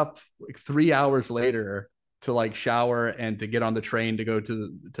 got up like 3 hours later to like shower and to get on the train to go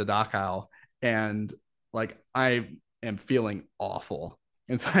to Dachau. And like, I am feeling awful.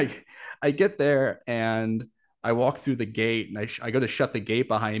 And so I get there and I walk through the gate, and I go to shut the gate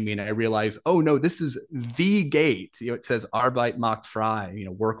behind me, and I realize, oh no, this is the gate. It says Arbeit macht frei,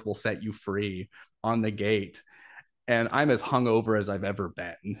 work will set you free on the gate. And I'm as hungover as I've ever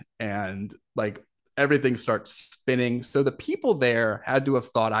been. And like everything starts spinning. So the people there had to have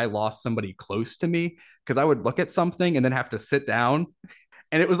thought I lost somebody close to me, because I would look at something and then have to sit down.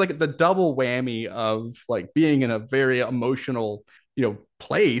 And it was like the double whammy of like being in a very emotional,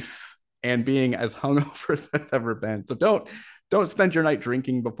 place and being as hungover as I've ever been. So don't spend your night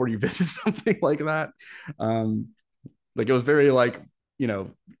drinking before you visit something like that. Like it was very like,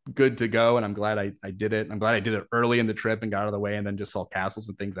 good to go. And I'm glad I did it. I'm glad I did it early in the trip and got out of the way, and then just saw castles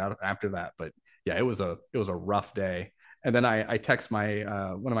and things out after that. But yeah, it was a rough day. And then I text my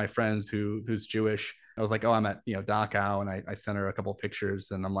one of my friends who's Jewish. I was like, oh, I'm at Dachau, and I sent her a couple pictures,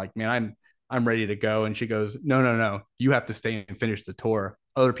 and I'm like, man, I'm ready to go. And she goes, no, you have to stay and finish the tour.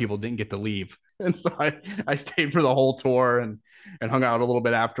 Other people didn't get to leave. And so I stayed for the whole tour and hung out a little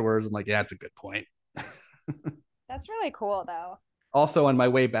bit afterwards. I'm like, yeah, that's a good point. That's really cool though. Also, on my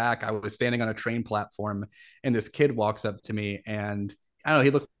way back, I was standing on a train platform, and this kid walks up to me, and I don't know, he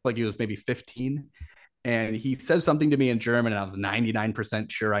looked like he was maybe 15, and he said something to me in German, and I was 99%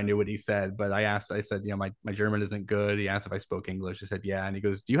 sure I knew what he said. But I said, my German isn't good. He asked if I spoke English. I said, yeah. And he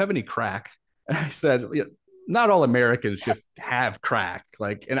goes, do you have any crack? And I said, not all Americans just have crack.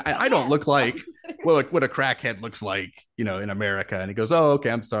 Like, and I don't look like what a crackhead looks like, in America. And he goes, oh,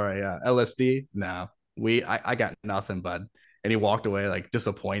 okay, I'm sorry. LSD? No, I got nothing, bud. And he walked away like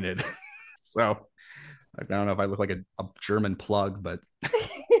disappointed. So I don't know if I look like a German plug, but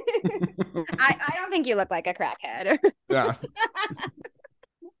I don't think you look like a crackhead. Yeah.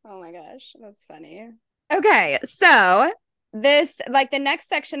 Oh my gosh, that's funny. Okay, so this like the next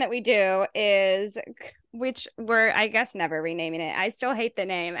section that we do is, which we're I guess never renaming it. I still hate the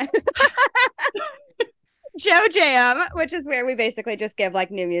name. Joe Jam, which is where we basically just give like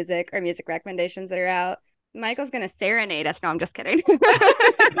new music or music recommendations that are out. Michael's gonna serenade us. No, I'm just kidding.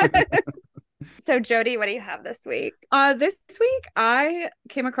 So Jody, what do you have this week? This week I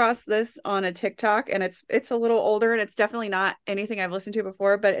came across this on a TikTok, and it's a little older, and it's definitely not anything I've listened to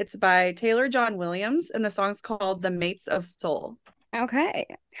before, but it's by Taylor John Williams, and the song's called The Mates of Soul. Okay.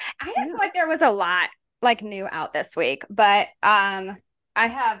 I didn't feel like there was a lot like new out this week, but I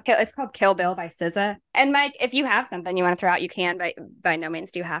have it's called Kill Bill by SZA. And Mike, if you have something you want to throw out, you can, but by no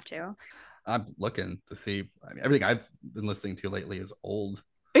means do you have to. I'm looking to see. I mean, everything I've been listening to lately is old.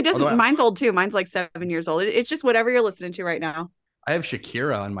 It doesn't. Mine's old too. Mine's like 7 years old. It's just whatever you're listening to right now. I have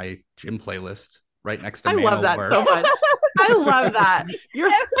Shakira on my gym playlist right next to I love that so much. I love that. You're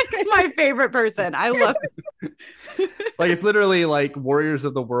like my favorite person. I love it. Like it's literally like Warriors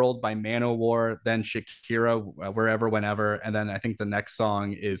of the World by Manowar, then Shakira, Wherever Whenever, and then I think the next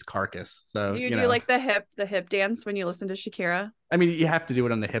song is Carcass. So do you do like the hip dance when you listen to Shakira? I mean, you have to do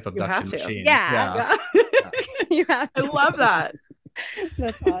it on the hip abduction machine. Yeah. You have to. I love that.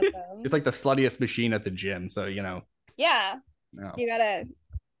 That's awesome. It's like the sluttiest machine at the gym. So Yeah. No. You gotta.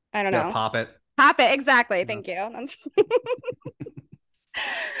 I don't know. Pop it. Pop it. Exactly. Thank you.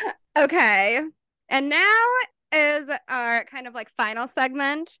 Okay. And now is our kind of like final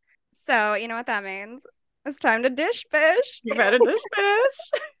segment. So you know what that means. It's time to dish fish. You better dish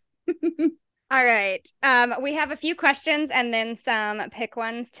fish. All right. We have a few questions and then some pick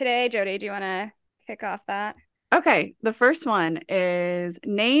ones today. Jody, do you want to kick off that? Okay. The first one is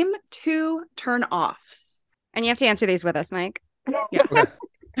name 2 turn-offs. And you have to answer these with us, Mike. Yeah.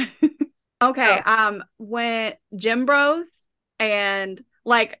 Okay. When gym bros and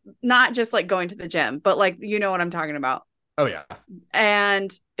like not just like going to the gym, but like you know what I'm talking about. Oh yeah.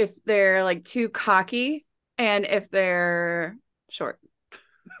 And if they're like too cocky and if they're short.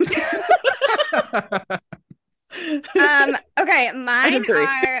 Okay, mine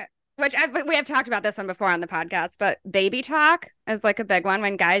are we have talked about this one before on the podcast, but baby talk is like a big one.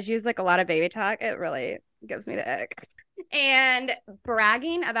 When guys use like a lot of baby talk, it really gives me the ick. And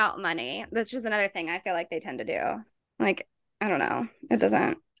bragging about money. That's just another thing I feel like they tend to do. Like, I don't know.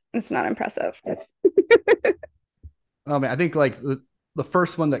 It's not impressive. I mean, I think like the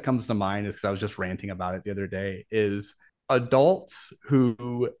first one that comes to mind is because I was just ranting about it the other day is adults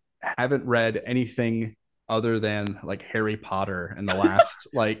who haven't read anything other than like Harry Potter in the last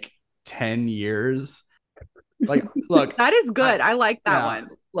like 10 years. Like, look, that is good. I like that one.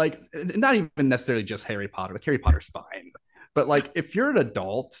 Like, not even necessarily just Harry Potter. Like, Harry Potter's fine. But like, if you're an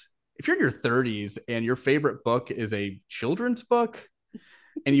adult, if you're in your 30s and your favorite book is a children's book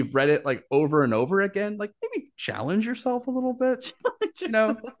and you've read it like over and over again, like maybe challenge yourself a little bit.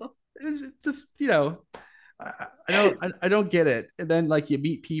 Just I don't get it. And then like you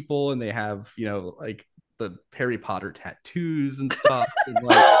meet people and they have like the Harry Potter tattoos and stuff. And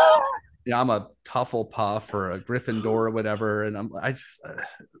like, I'm a Hufflepuff or a Gryffindor or whatever, and I just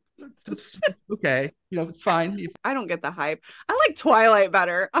okay, it's fine. I don't get the hype. I like Twilight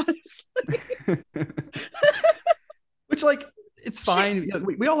better, honestly. Which like it's fine.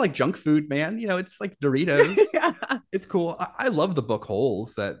 We all like junk food, man. It's like Doritos. Yeah. It's cool. I love the book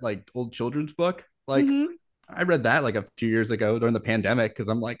Holes, that like old children's book. Like I read that like a few years ago during the pandemic because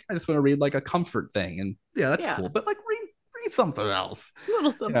I'm like, I just want to read like a comfort thing, and that's cool. But like read something else. A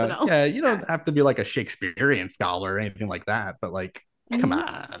little something else. Yeah, you don't have to be like a Shakespearean scholar or anything like that, but like, come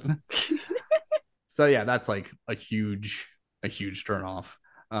on. So yeah, that's like a huge turn off.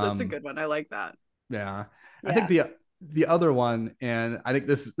 That's a good one. I like that. Yeah. I think the other one, and I think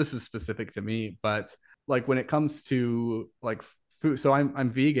this is specific to me, but like when it comes to like food, so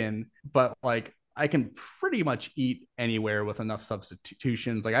I'm vegan, but like I can pretty much eat anywhere with enough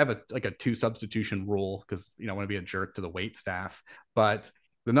substitutions. Like I have a 2 substitution rule because I want to be a jerk to the wait staff. But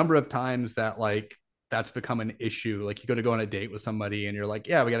the number of times that like that's become an issue, like you go on a date with somebody and you're like,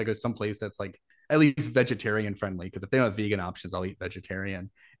 yeah, we got to go someplace that's like at least vegetarian friendly, because if they don't have vegan options, I'll eat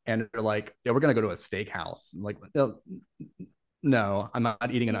vegetarian. And they're like, yeah, we're gonna go to a steakhouse. I'm like, no, I'm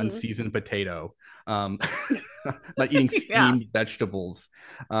not eating an unseasoned potato. I'm not eating steamed vegetables.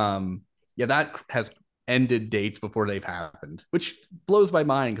 That has ended dates before they've happened, which blows my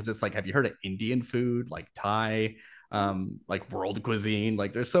mind because it's like, have you heard of Indian food, like Thai, like world cuisine?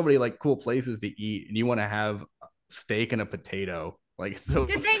 Like there's so many like cool places to eat, and you want to have steak and a potato. Like, so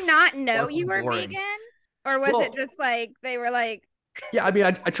did they not know you were vegan, or was it just like they were like? Yeah, I mean,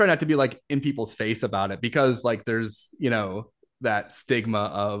 I try not to be like in people's face about it because like there's that stigma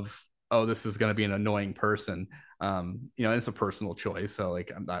of, oh, this is going to be an annoying person. It's a personal choice. So like,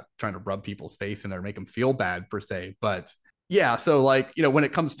 I'm not trying to rub people's face in there, make them feel bad per se. But yeah, so like, when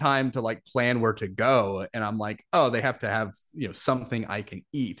it comes time to like plan where to go, and I'm like, oh, they have to have, something I can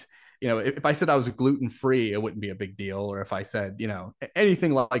eat. If I said I was gluten free, it wouldn't be a big deal. Or if I said,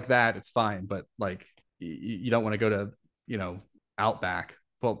 anything like that, it's fine. But like, you don't want to go to, Outback.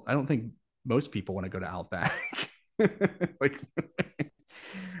 Well, I don't think most people want to go to Outback. like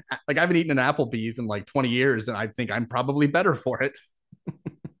I haven't eaten an Applebee's in like 20 years, and I think I'm probably better for it.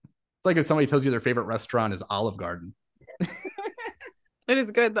 It's like if somebody tells you their favorite restaurant is Olive Garden. It is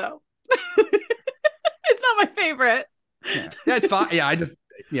good though. It's not my favorite. Yeah, it's fine. Yeah,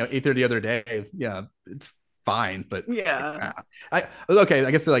 ate there the other day. Yeah, it's fine, but yeah. I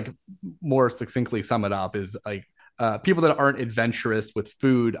guess to like more succinctly sum it up is like people that aren't adventurous with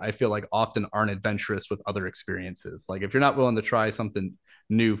food, I feel like often aren't adventurous with other experiences. Like if you're not willing to try something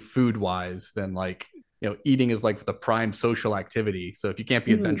new food wise, then like eating is like the prime social activity. So if you can't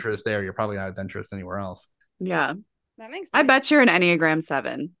be adventurous there, you're probably not adventurous anywhere else. Yeah, that makes sense. I bet you're an Enneagram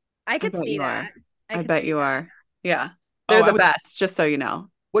 7. I could see that. I bet you are. Yeah, they're the best. Just so you know.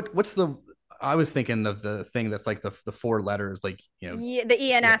 What's the? I was thinking of the thing that's like the 4 letters, like the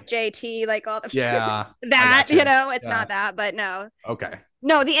ENFJT, like all the that it's not that, but no. Okay.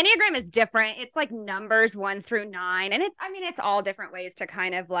 No, the Enneagram is different. It's like numbers 1 through 9, and it's all different ways to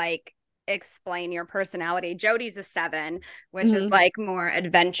kind of like explain your personality. Jody's a 7, which is like more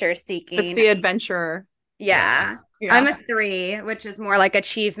adventure seeking. It's the adventurer. Yeah. I'm a 3, which is more like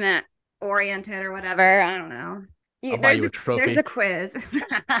achievement oriented or whatever. I don't know. There's a quiz.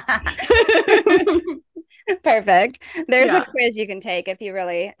 Perfect. There's a quiz you can take if you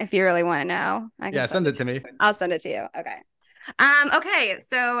really want to know. Send it to me. I'll send it to you. Okay. Okay.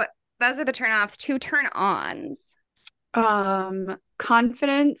 So those are the turn-offs. 2 turn-ons.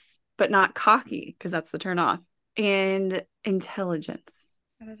 Confidence, but not cocky, because that's the turn-off. And intelligence.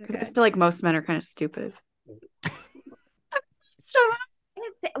 Those are good. I feel like most men are kind of stupid.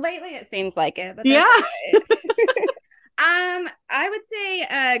 Lately it seems like it, but I would say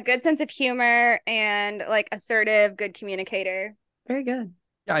a good sense of humor and like assertive, good communicator. Very good.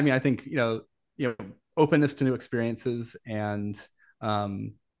 Yeah, I mean, I think openness to new experiences and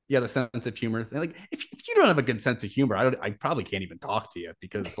the sense of humor. Like if you don't have a good sense of humor, I probably can't even talk to you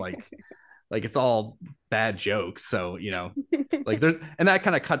because like like it's all bad jokes. So like there's, and that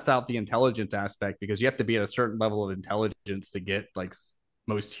kind of cuts out the intelligence aspect because you have to be at a certain level of intelligence to get like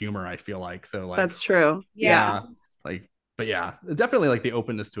most humor, I feel like. So like that's true. Yeah. Like, but yeah, definitely like the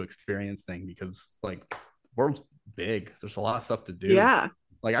openness to experience thing because like the world's big. There's a lot of stuff to do. Yeah.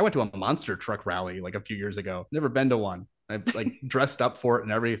 Like I went to a monster truck rally like a few years ago. Never been to one. I like dressed up for it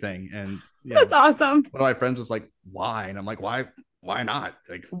and everything. And that's awesome. One of my friends was like, "Why?" And I'm like, "Why not?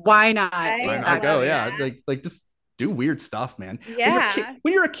 Like, why not? Why not go? Yeah, like just do weird stuff, man. Yeah.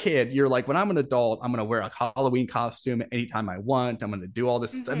 When you're a kid, you're like, when I'm an adult, I'm gonna wear a Halloween costume anytime I want. I'm gonna do all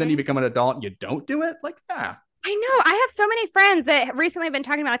this, and then you become an adult and you don't do it. Like, yeah. I know. I have so many friends that recently have been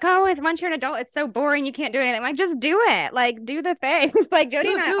talking about like, oh, once you're an adult, it's so boring. You can't do anything. I'm like, just do it. Like, do the thing. Like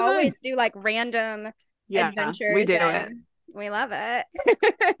Jody and I always do like random adventures. We do it. We love it.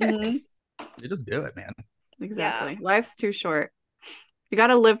 You just do it, man. Exactly. Yeah. Life's too short. You got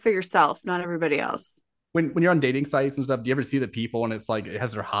to live for yourself, not everybody else. When you're on dating sites and stuff, do you ever see the people and it's like it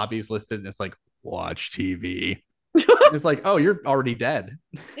has their hobbies listed and it's like watch TV? It's like, oh, you're already dead.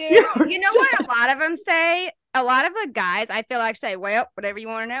 Dude, you know what a lot of them say? A lot of the guys I feel like say, well, whatever you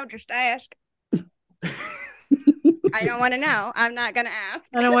want to know, just ask. I don't want to know. I'm not gonna ask.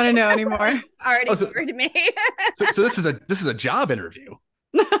 I don't want to know anymore. Already made. so this is a job interview.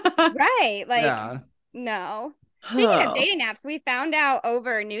 Right. Like no. Speaking of dating apps, we found out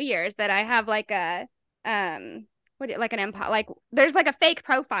over New Year's that I have like a there's like a fake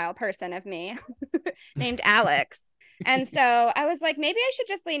profile person of me named Alex. And so I was like, maybe I should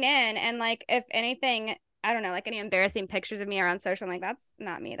just lean in and like, if anything, I don't know, like any embarrassing pictures of me are on social. I'm like, that's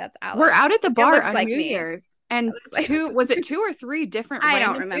not me. That's Alex. We're out at the bar on New Year's and was it 2 or 3 different I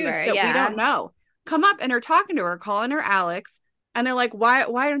don't remember that we don't know come up and are talking to her, calling her Alex. And they're like,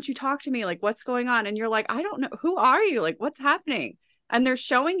 why don't you talk to me? Like, what's going on? And you're like, I don't know. Who are you? Like, what's happening? And they're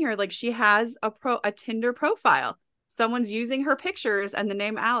showing her like she has a Tinder profile. Someone's using her pictures and the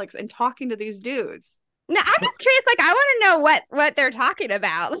name Alex and talking to these dudes. No, I'm just curious. Like, I want to know what they're talking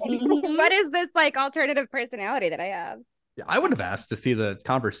about. Like, what is this like alternative personality that I have? Yeah, I would have asked to see the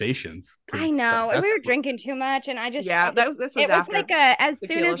conversations. I know we were drinking too much, and this was it was like as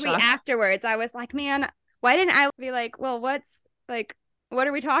soon as afterwards, I was like, man, why didn't I be like, well, what are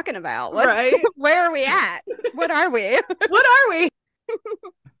we talking about? Right? Where are we at? What are we? What are we?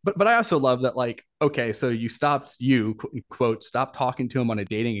 But I also love that, like, okay, so you stopped talking to them on a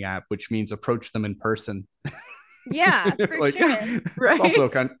dating app, which means approach them in person. Yeah, for like, sure. Right. It's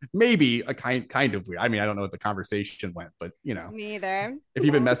also maybe a kind of weird. I mean, I don't know what the conversation went, but me either. If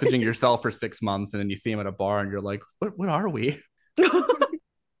you've been messaging yourself for 6 months and then you see them at a bar and you're like, what are we?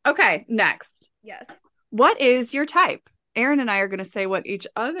 Okay, next. Yes. What is your type? Erin and I are going to say what each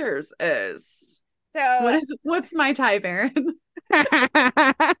other's is. So what's my type, Erin?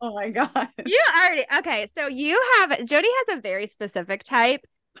 Oh my god. Okay, so Jody has a very specific type,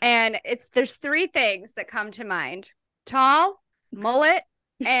 and there's 3 things that come to mind: tall, mullet,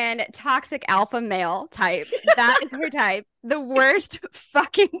 and toxic alpha male type. That is her type. The worst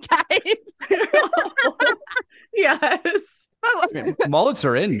fucking type. Yes. Mullets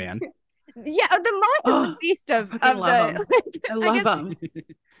are in, man. Yeah, the mullet is the beast of the. I love them.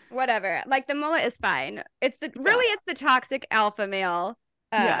 Whatever. Like the mullet is fine. It's the toxic alpha male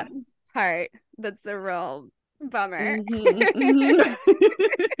part that's the real bummer.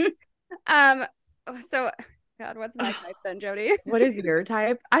 So God, what's my type then, Jody? What is your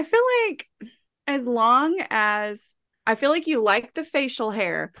type? I feel like as long as I feel like you like the facial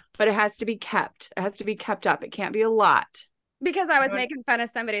hair, but it has to be kept. It has to be kept up. It can't be a lot. Because I was making fun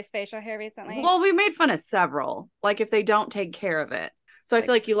of somebody's facial hair recently. Well, we made fun of several, like if they don't take care of it. So I feel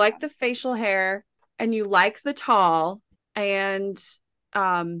like you like the facial hair and you like the tall and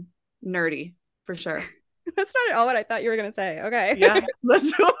nerdy for sure. That's not at all what I thought you were going to say. Okay. Yeah.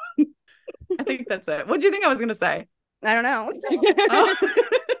 I think that's it. What do you think I was going to say? I don't know.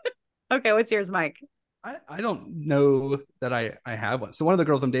 Okay. What's yours, Mike? I don't know that I have one. So one of the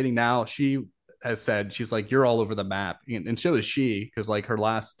girls I'm dating now, she has said, she's like, you're all over the map. And so is she, because like her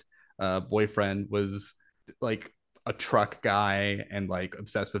last boyfriend was like a truck guy and like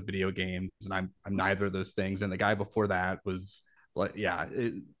obsessed with video games. And I'm neither of those things. And the guy before that was like,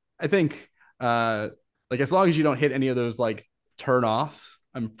 I think like as long as you don't hit any of those like turn offs,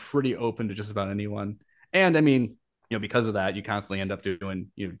 I'm pretty open to just about anyone. And I mean, because of that, you constantly end up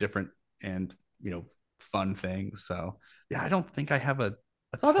doing, different and, fun things. So yeah, I don't think I have a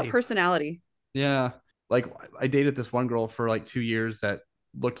it's all about personality. Yeah. Like I dated this one girl for like 2 years that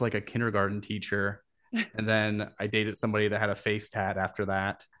looked like a kindergarten teacher. And then I dated somebody that had a face tat after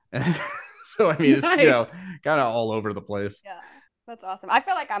that. So I mean, it's, nice. Kind of all over the place. Yeah. That's awesome. I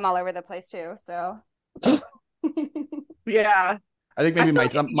feel like I'm all over the place too. So yeah. I think maybe my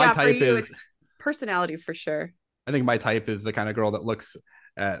type is personality for sure. I think my type is the kind of girl that looks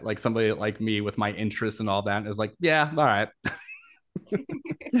at like somebody like me with my interests and all that and is like, yeah, all right.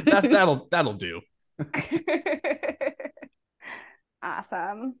 that'll do.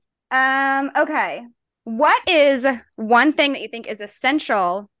 Awesome. Okay. What is one thing that you think is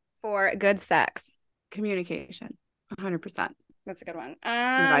essential for good sex? Communication. 100%. That's a good one.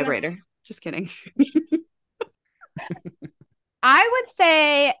 Vibrator. Just kidding. I would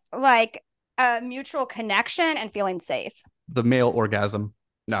say like a mutual connection and feeling safe. The male orgasm.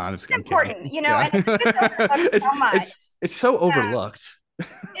 No, I'm just kidding. Important, yeah. And it's so much. It's so overlooked.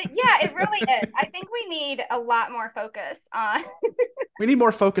 It really is. I think we need a lot more focus on. We need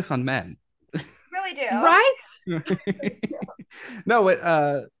more focus on men. Really do. Right? No,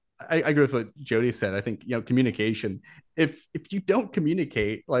 I agree with what Jody said. I think communication. If you don't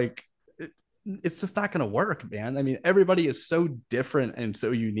communicate, like it's just not going to work, man. I mean, everybody is so different and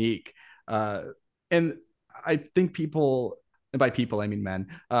so unique, and I think people, and by people I mean men,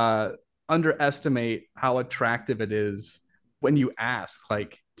 underestimate how attractive it is when you ask,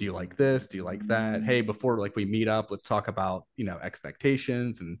 like, do you like this? Do you like that? Hey, before like we meet up, let's talk about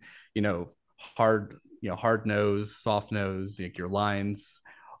expectations and hard nose, soft nose, like your lines,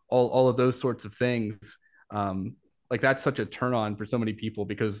 all of those sorts of things. Like that's such a turn on for so many people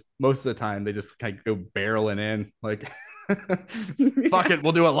because most of the time they just kind of go barreling in like, fuck it,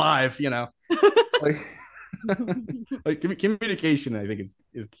 we'll do it live, like communication, I think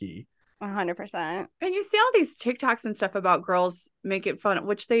is key. 100%. And you see all these TikToks and stuff about girls making fun,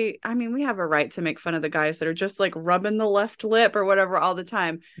 which we have a right to make fun of the guys that are just like rubbing the left lip or whatever all the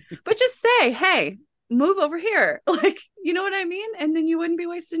time. But just say, hey, move over here. Like, you know what I mean? And then you wouldn't be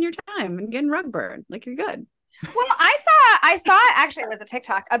wasting your time and getting rug burn. Like you're good. Well, I saw actually it was a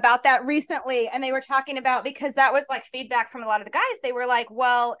TikTok about that recently. And they were talking about, because that was like feedback from a lot of the guys. They were like,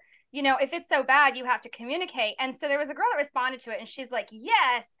 well, if it's so bad, you have to communicate. And so there was a girl that responded to it and she's like,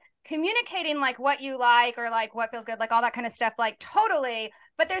 yes, communicating like what you like or like what feels good, like all that kind of stuff, like totally.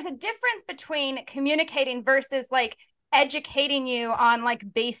 But there's a difference between communicating versus like educating you on like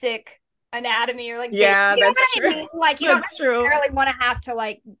basic anatomy or like, yeah, that's true. I mean? Like you don't necessarily want to have to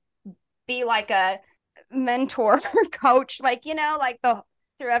like be like a mentor or coach, like, like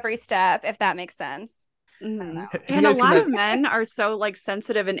through every step, if that makes sense. Mm-hmm. And a lot of men are so like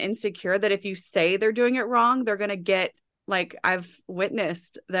sensitive and insecure that if you say they're doing it wrong, they're going to get like, I've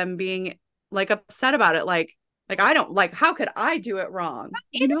witnessed them being like upset about it. Like I don't like, how could I do it wrong?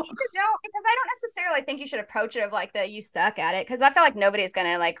 You don't, because I don't necessarily think you should approach it of like you suck at it. Cause I feel like nobody's going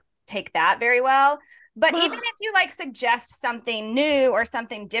to like take that very well. But even if you like suggest something new or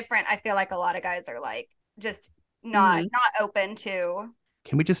something different, I feel like a lot of guys are like, just not open to.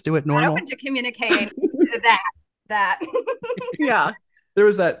 Can we just do it normal? Not open to communicating that. Yeah. There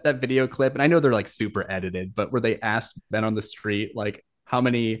was that video clip, and I know they're like super edited, but where they asked men on the street, like, how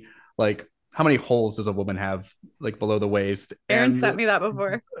many holes does a woman have like below the waist? Aaron sent me that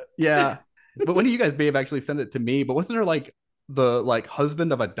before. Yeah. But when you guys may have actually sent it to me, but wasn't there like the like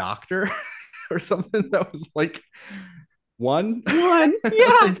husband of a doctor or something that was like one? Yeah.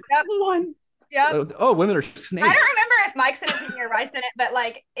 Yep. One. Yep. Oh, women are snakes. I don't remember if Mike sent it to me or I sent it, but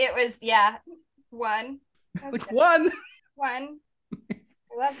like it was, one. Like good. One. I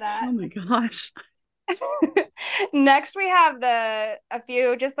love that. Oh my gosh. Next we have a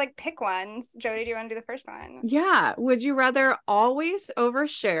few, just like pick ones. Jody, do you want to do the first one? Yeah. Would you rather always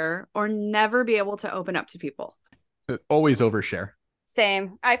overshare or never be able to open up to people? Always overshare.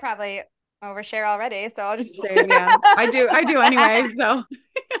 Same. I probably overshare already, so I'll just say yeah. I do anyways, so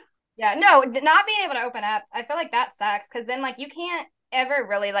yeah, no, not being able to open up, I feel like that sucks, because then like you can't ever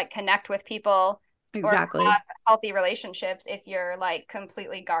really like connect with people exactly or have healthy relationships if you're like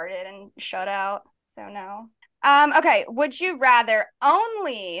completely guarded and shut out. So no. Okay, would you rather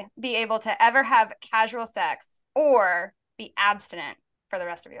only be able to ever have casual sex or be abstinent for the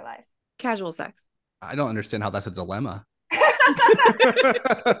rest of your life? Casual sex. I don't understand how that's a dilemma.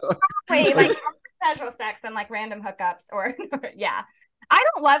 Wait, like casual sex and like random hookups or yeah. I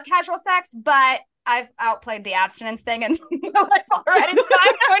don't love casual sex, but I've outplayed the abstinence thing in my life already. So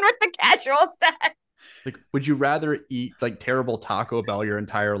I'm going with the casual sex. Like, would you rather eat like terrible Taco Bell your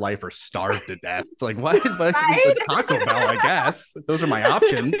entire life or starve to death? Like, what? Right? Taco Bell, I guess. Those are my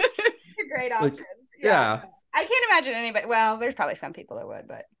options. Great options. Like, yeah. I can't imagine anybody. Well, there's probably some people that would,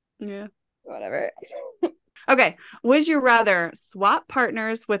 but yeah, whatever. Okay. Would you rather swap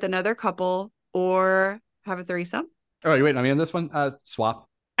partners with another couple or have a threesome? Oh, you waiting on me on this one? Swap.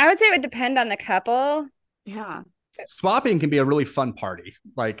 I would say it would depend on the couple. Yeah. Swapping can be a really fun party.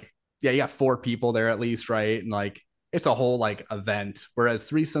 Like, yeah, you got 4 people there at least, right? And like, it's a whole like event. Whereas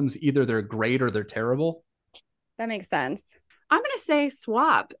threesomes, either they're great or they're terrible. That makes sense. I'm going to say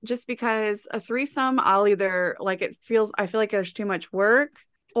swap just because a threesome, I'll either like I feel like there's too much work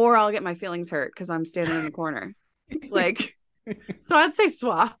or I'll get my feelings hurt because I'm standing in the corner. Like, so I'd say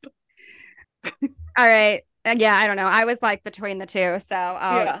swap. All right. Yeah, I don't know. I was like between the two. So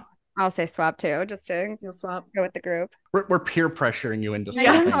I'll say swap too, just to swap. Go with the group. We're peer pressuring you into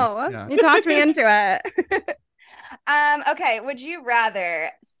swapping. Yeah. You talked me into it. Okay. Would you rather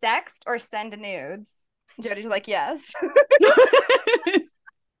sext or send nudes? Jody's like, yes.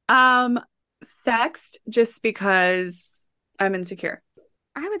 Sext just because I'm insecure.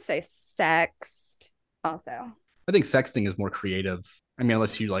 I would say sext also. I think sexting is more creative. I mean,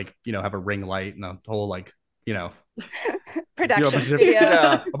 unless you like, have a ring light and a whole like, production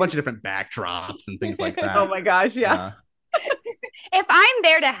a bunch of different backdrops and things like that. Oh my gosh, yeah. If I'm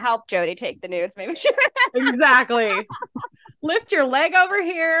there to help Jody take the nudes, maybe she exactly. Lift your leg over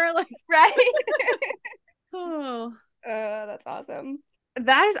here, like right. Oh, that's awesome.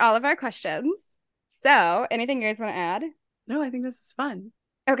 That is all of our questions. So, anything you guys want to add? No, I think this was fun.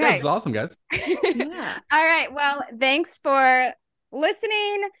 Okay, this is awesome, guys. Yeah. All right. Well, thanks for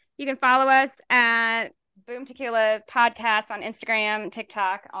listening. You can follow us at Boom Tequila Podcast on Instagram,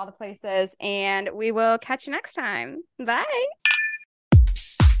 TikTok, all the places, and we will catch you next time. Bye.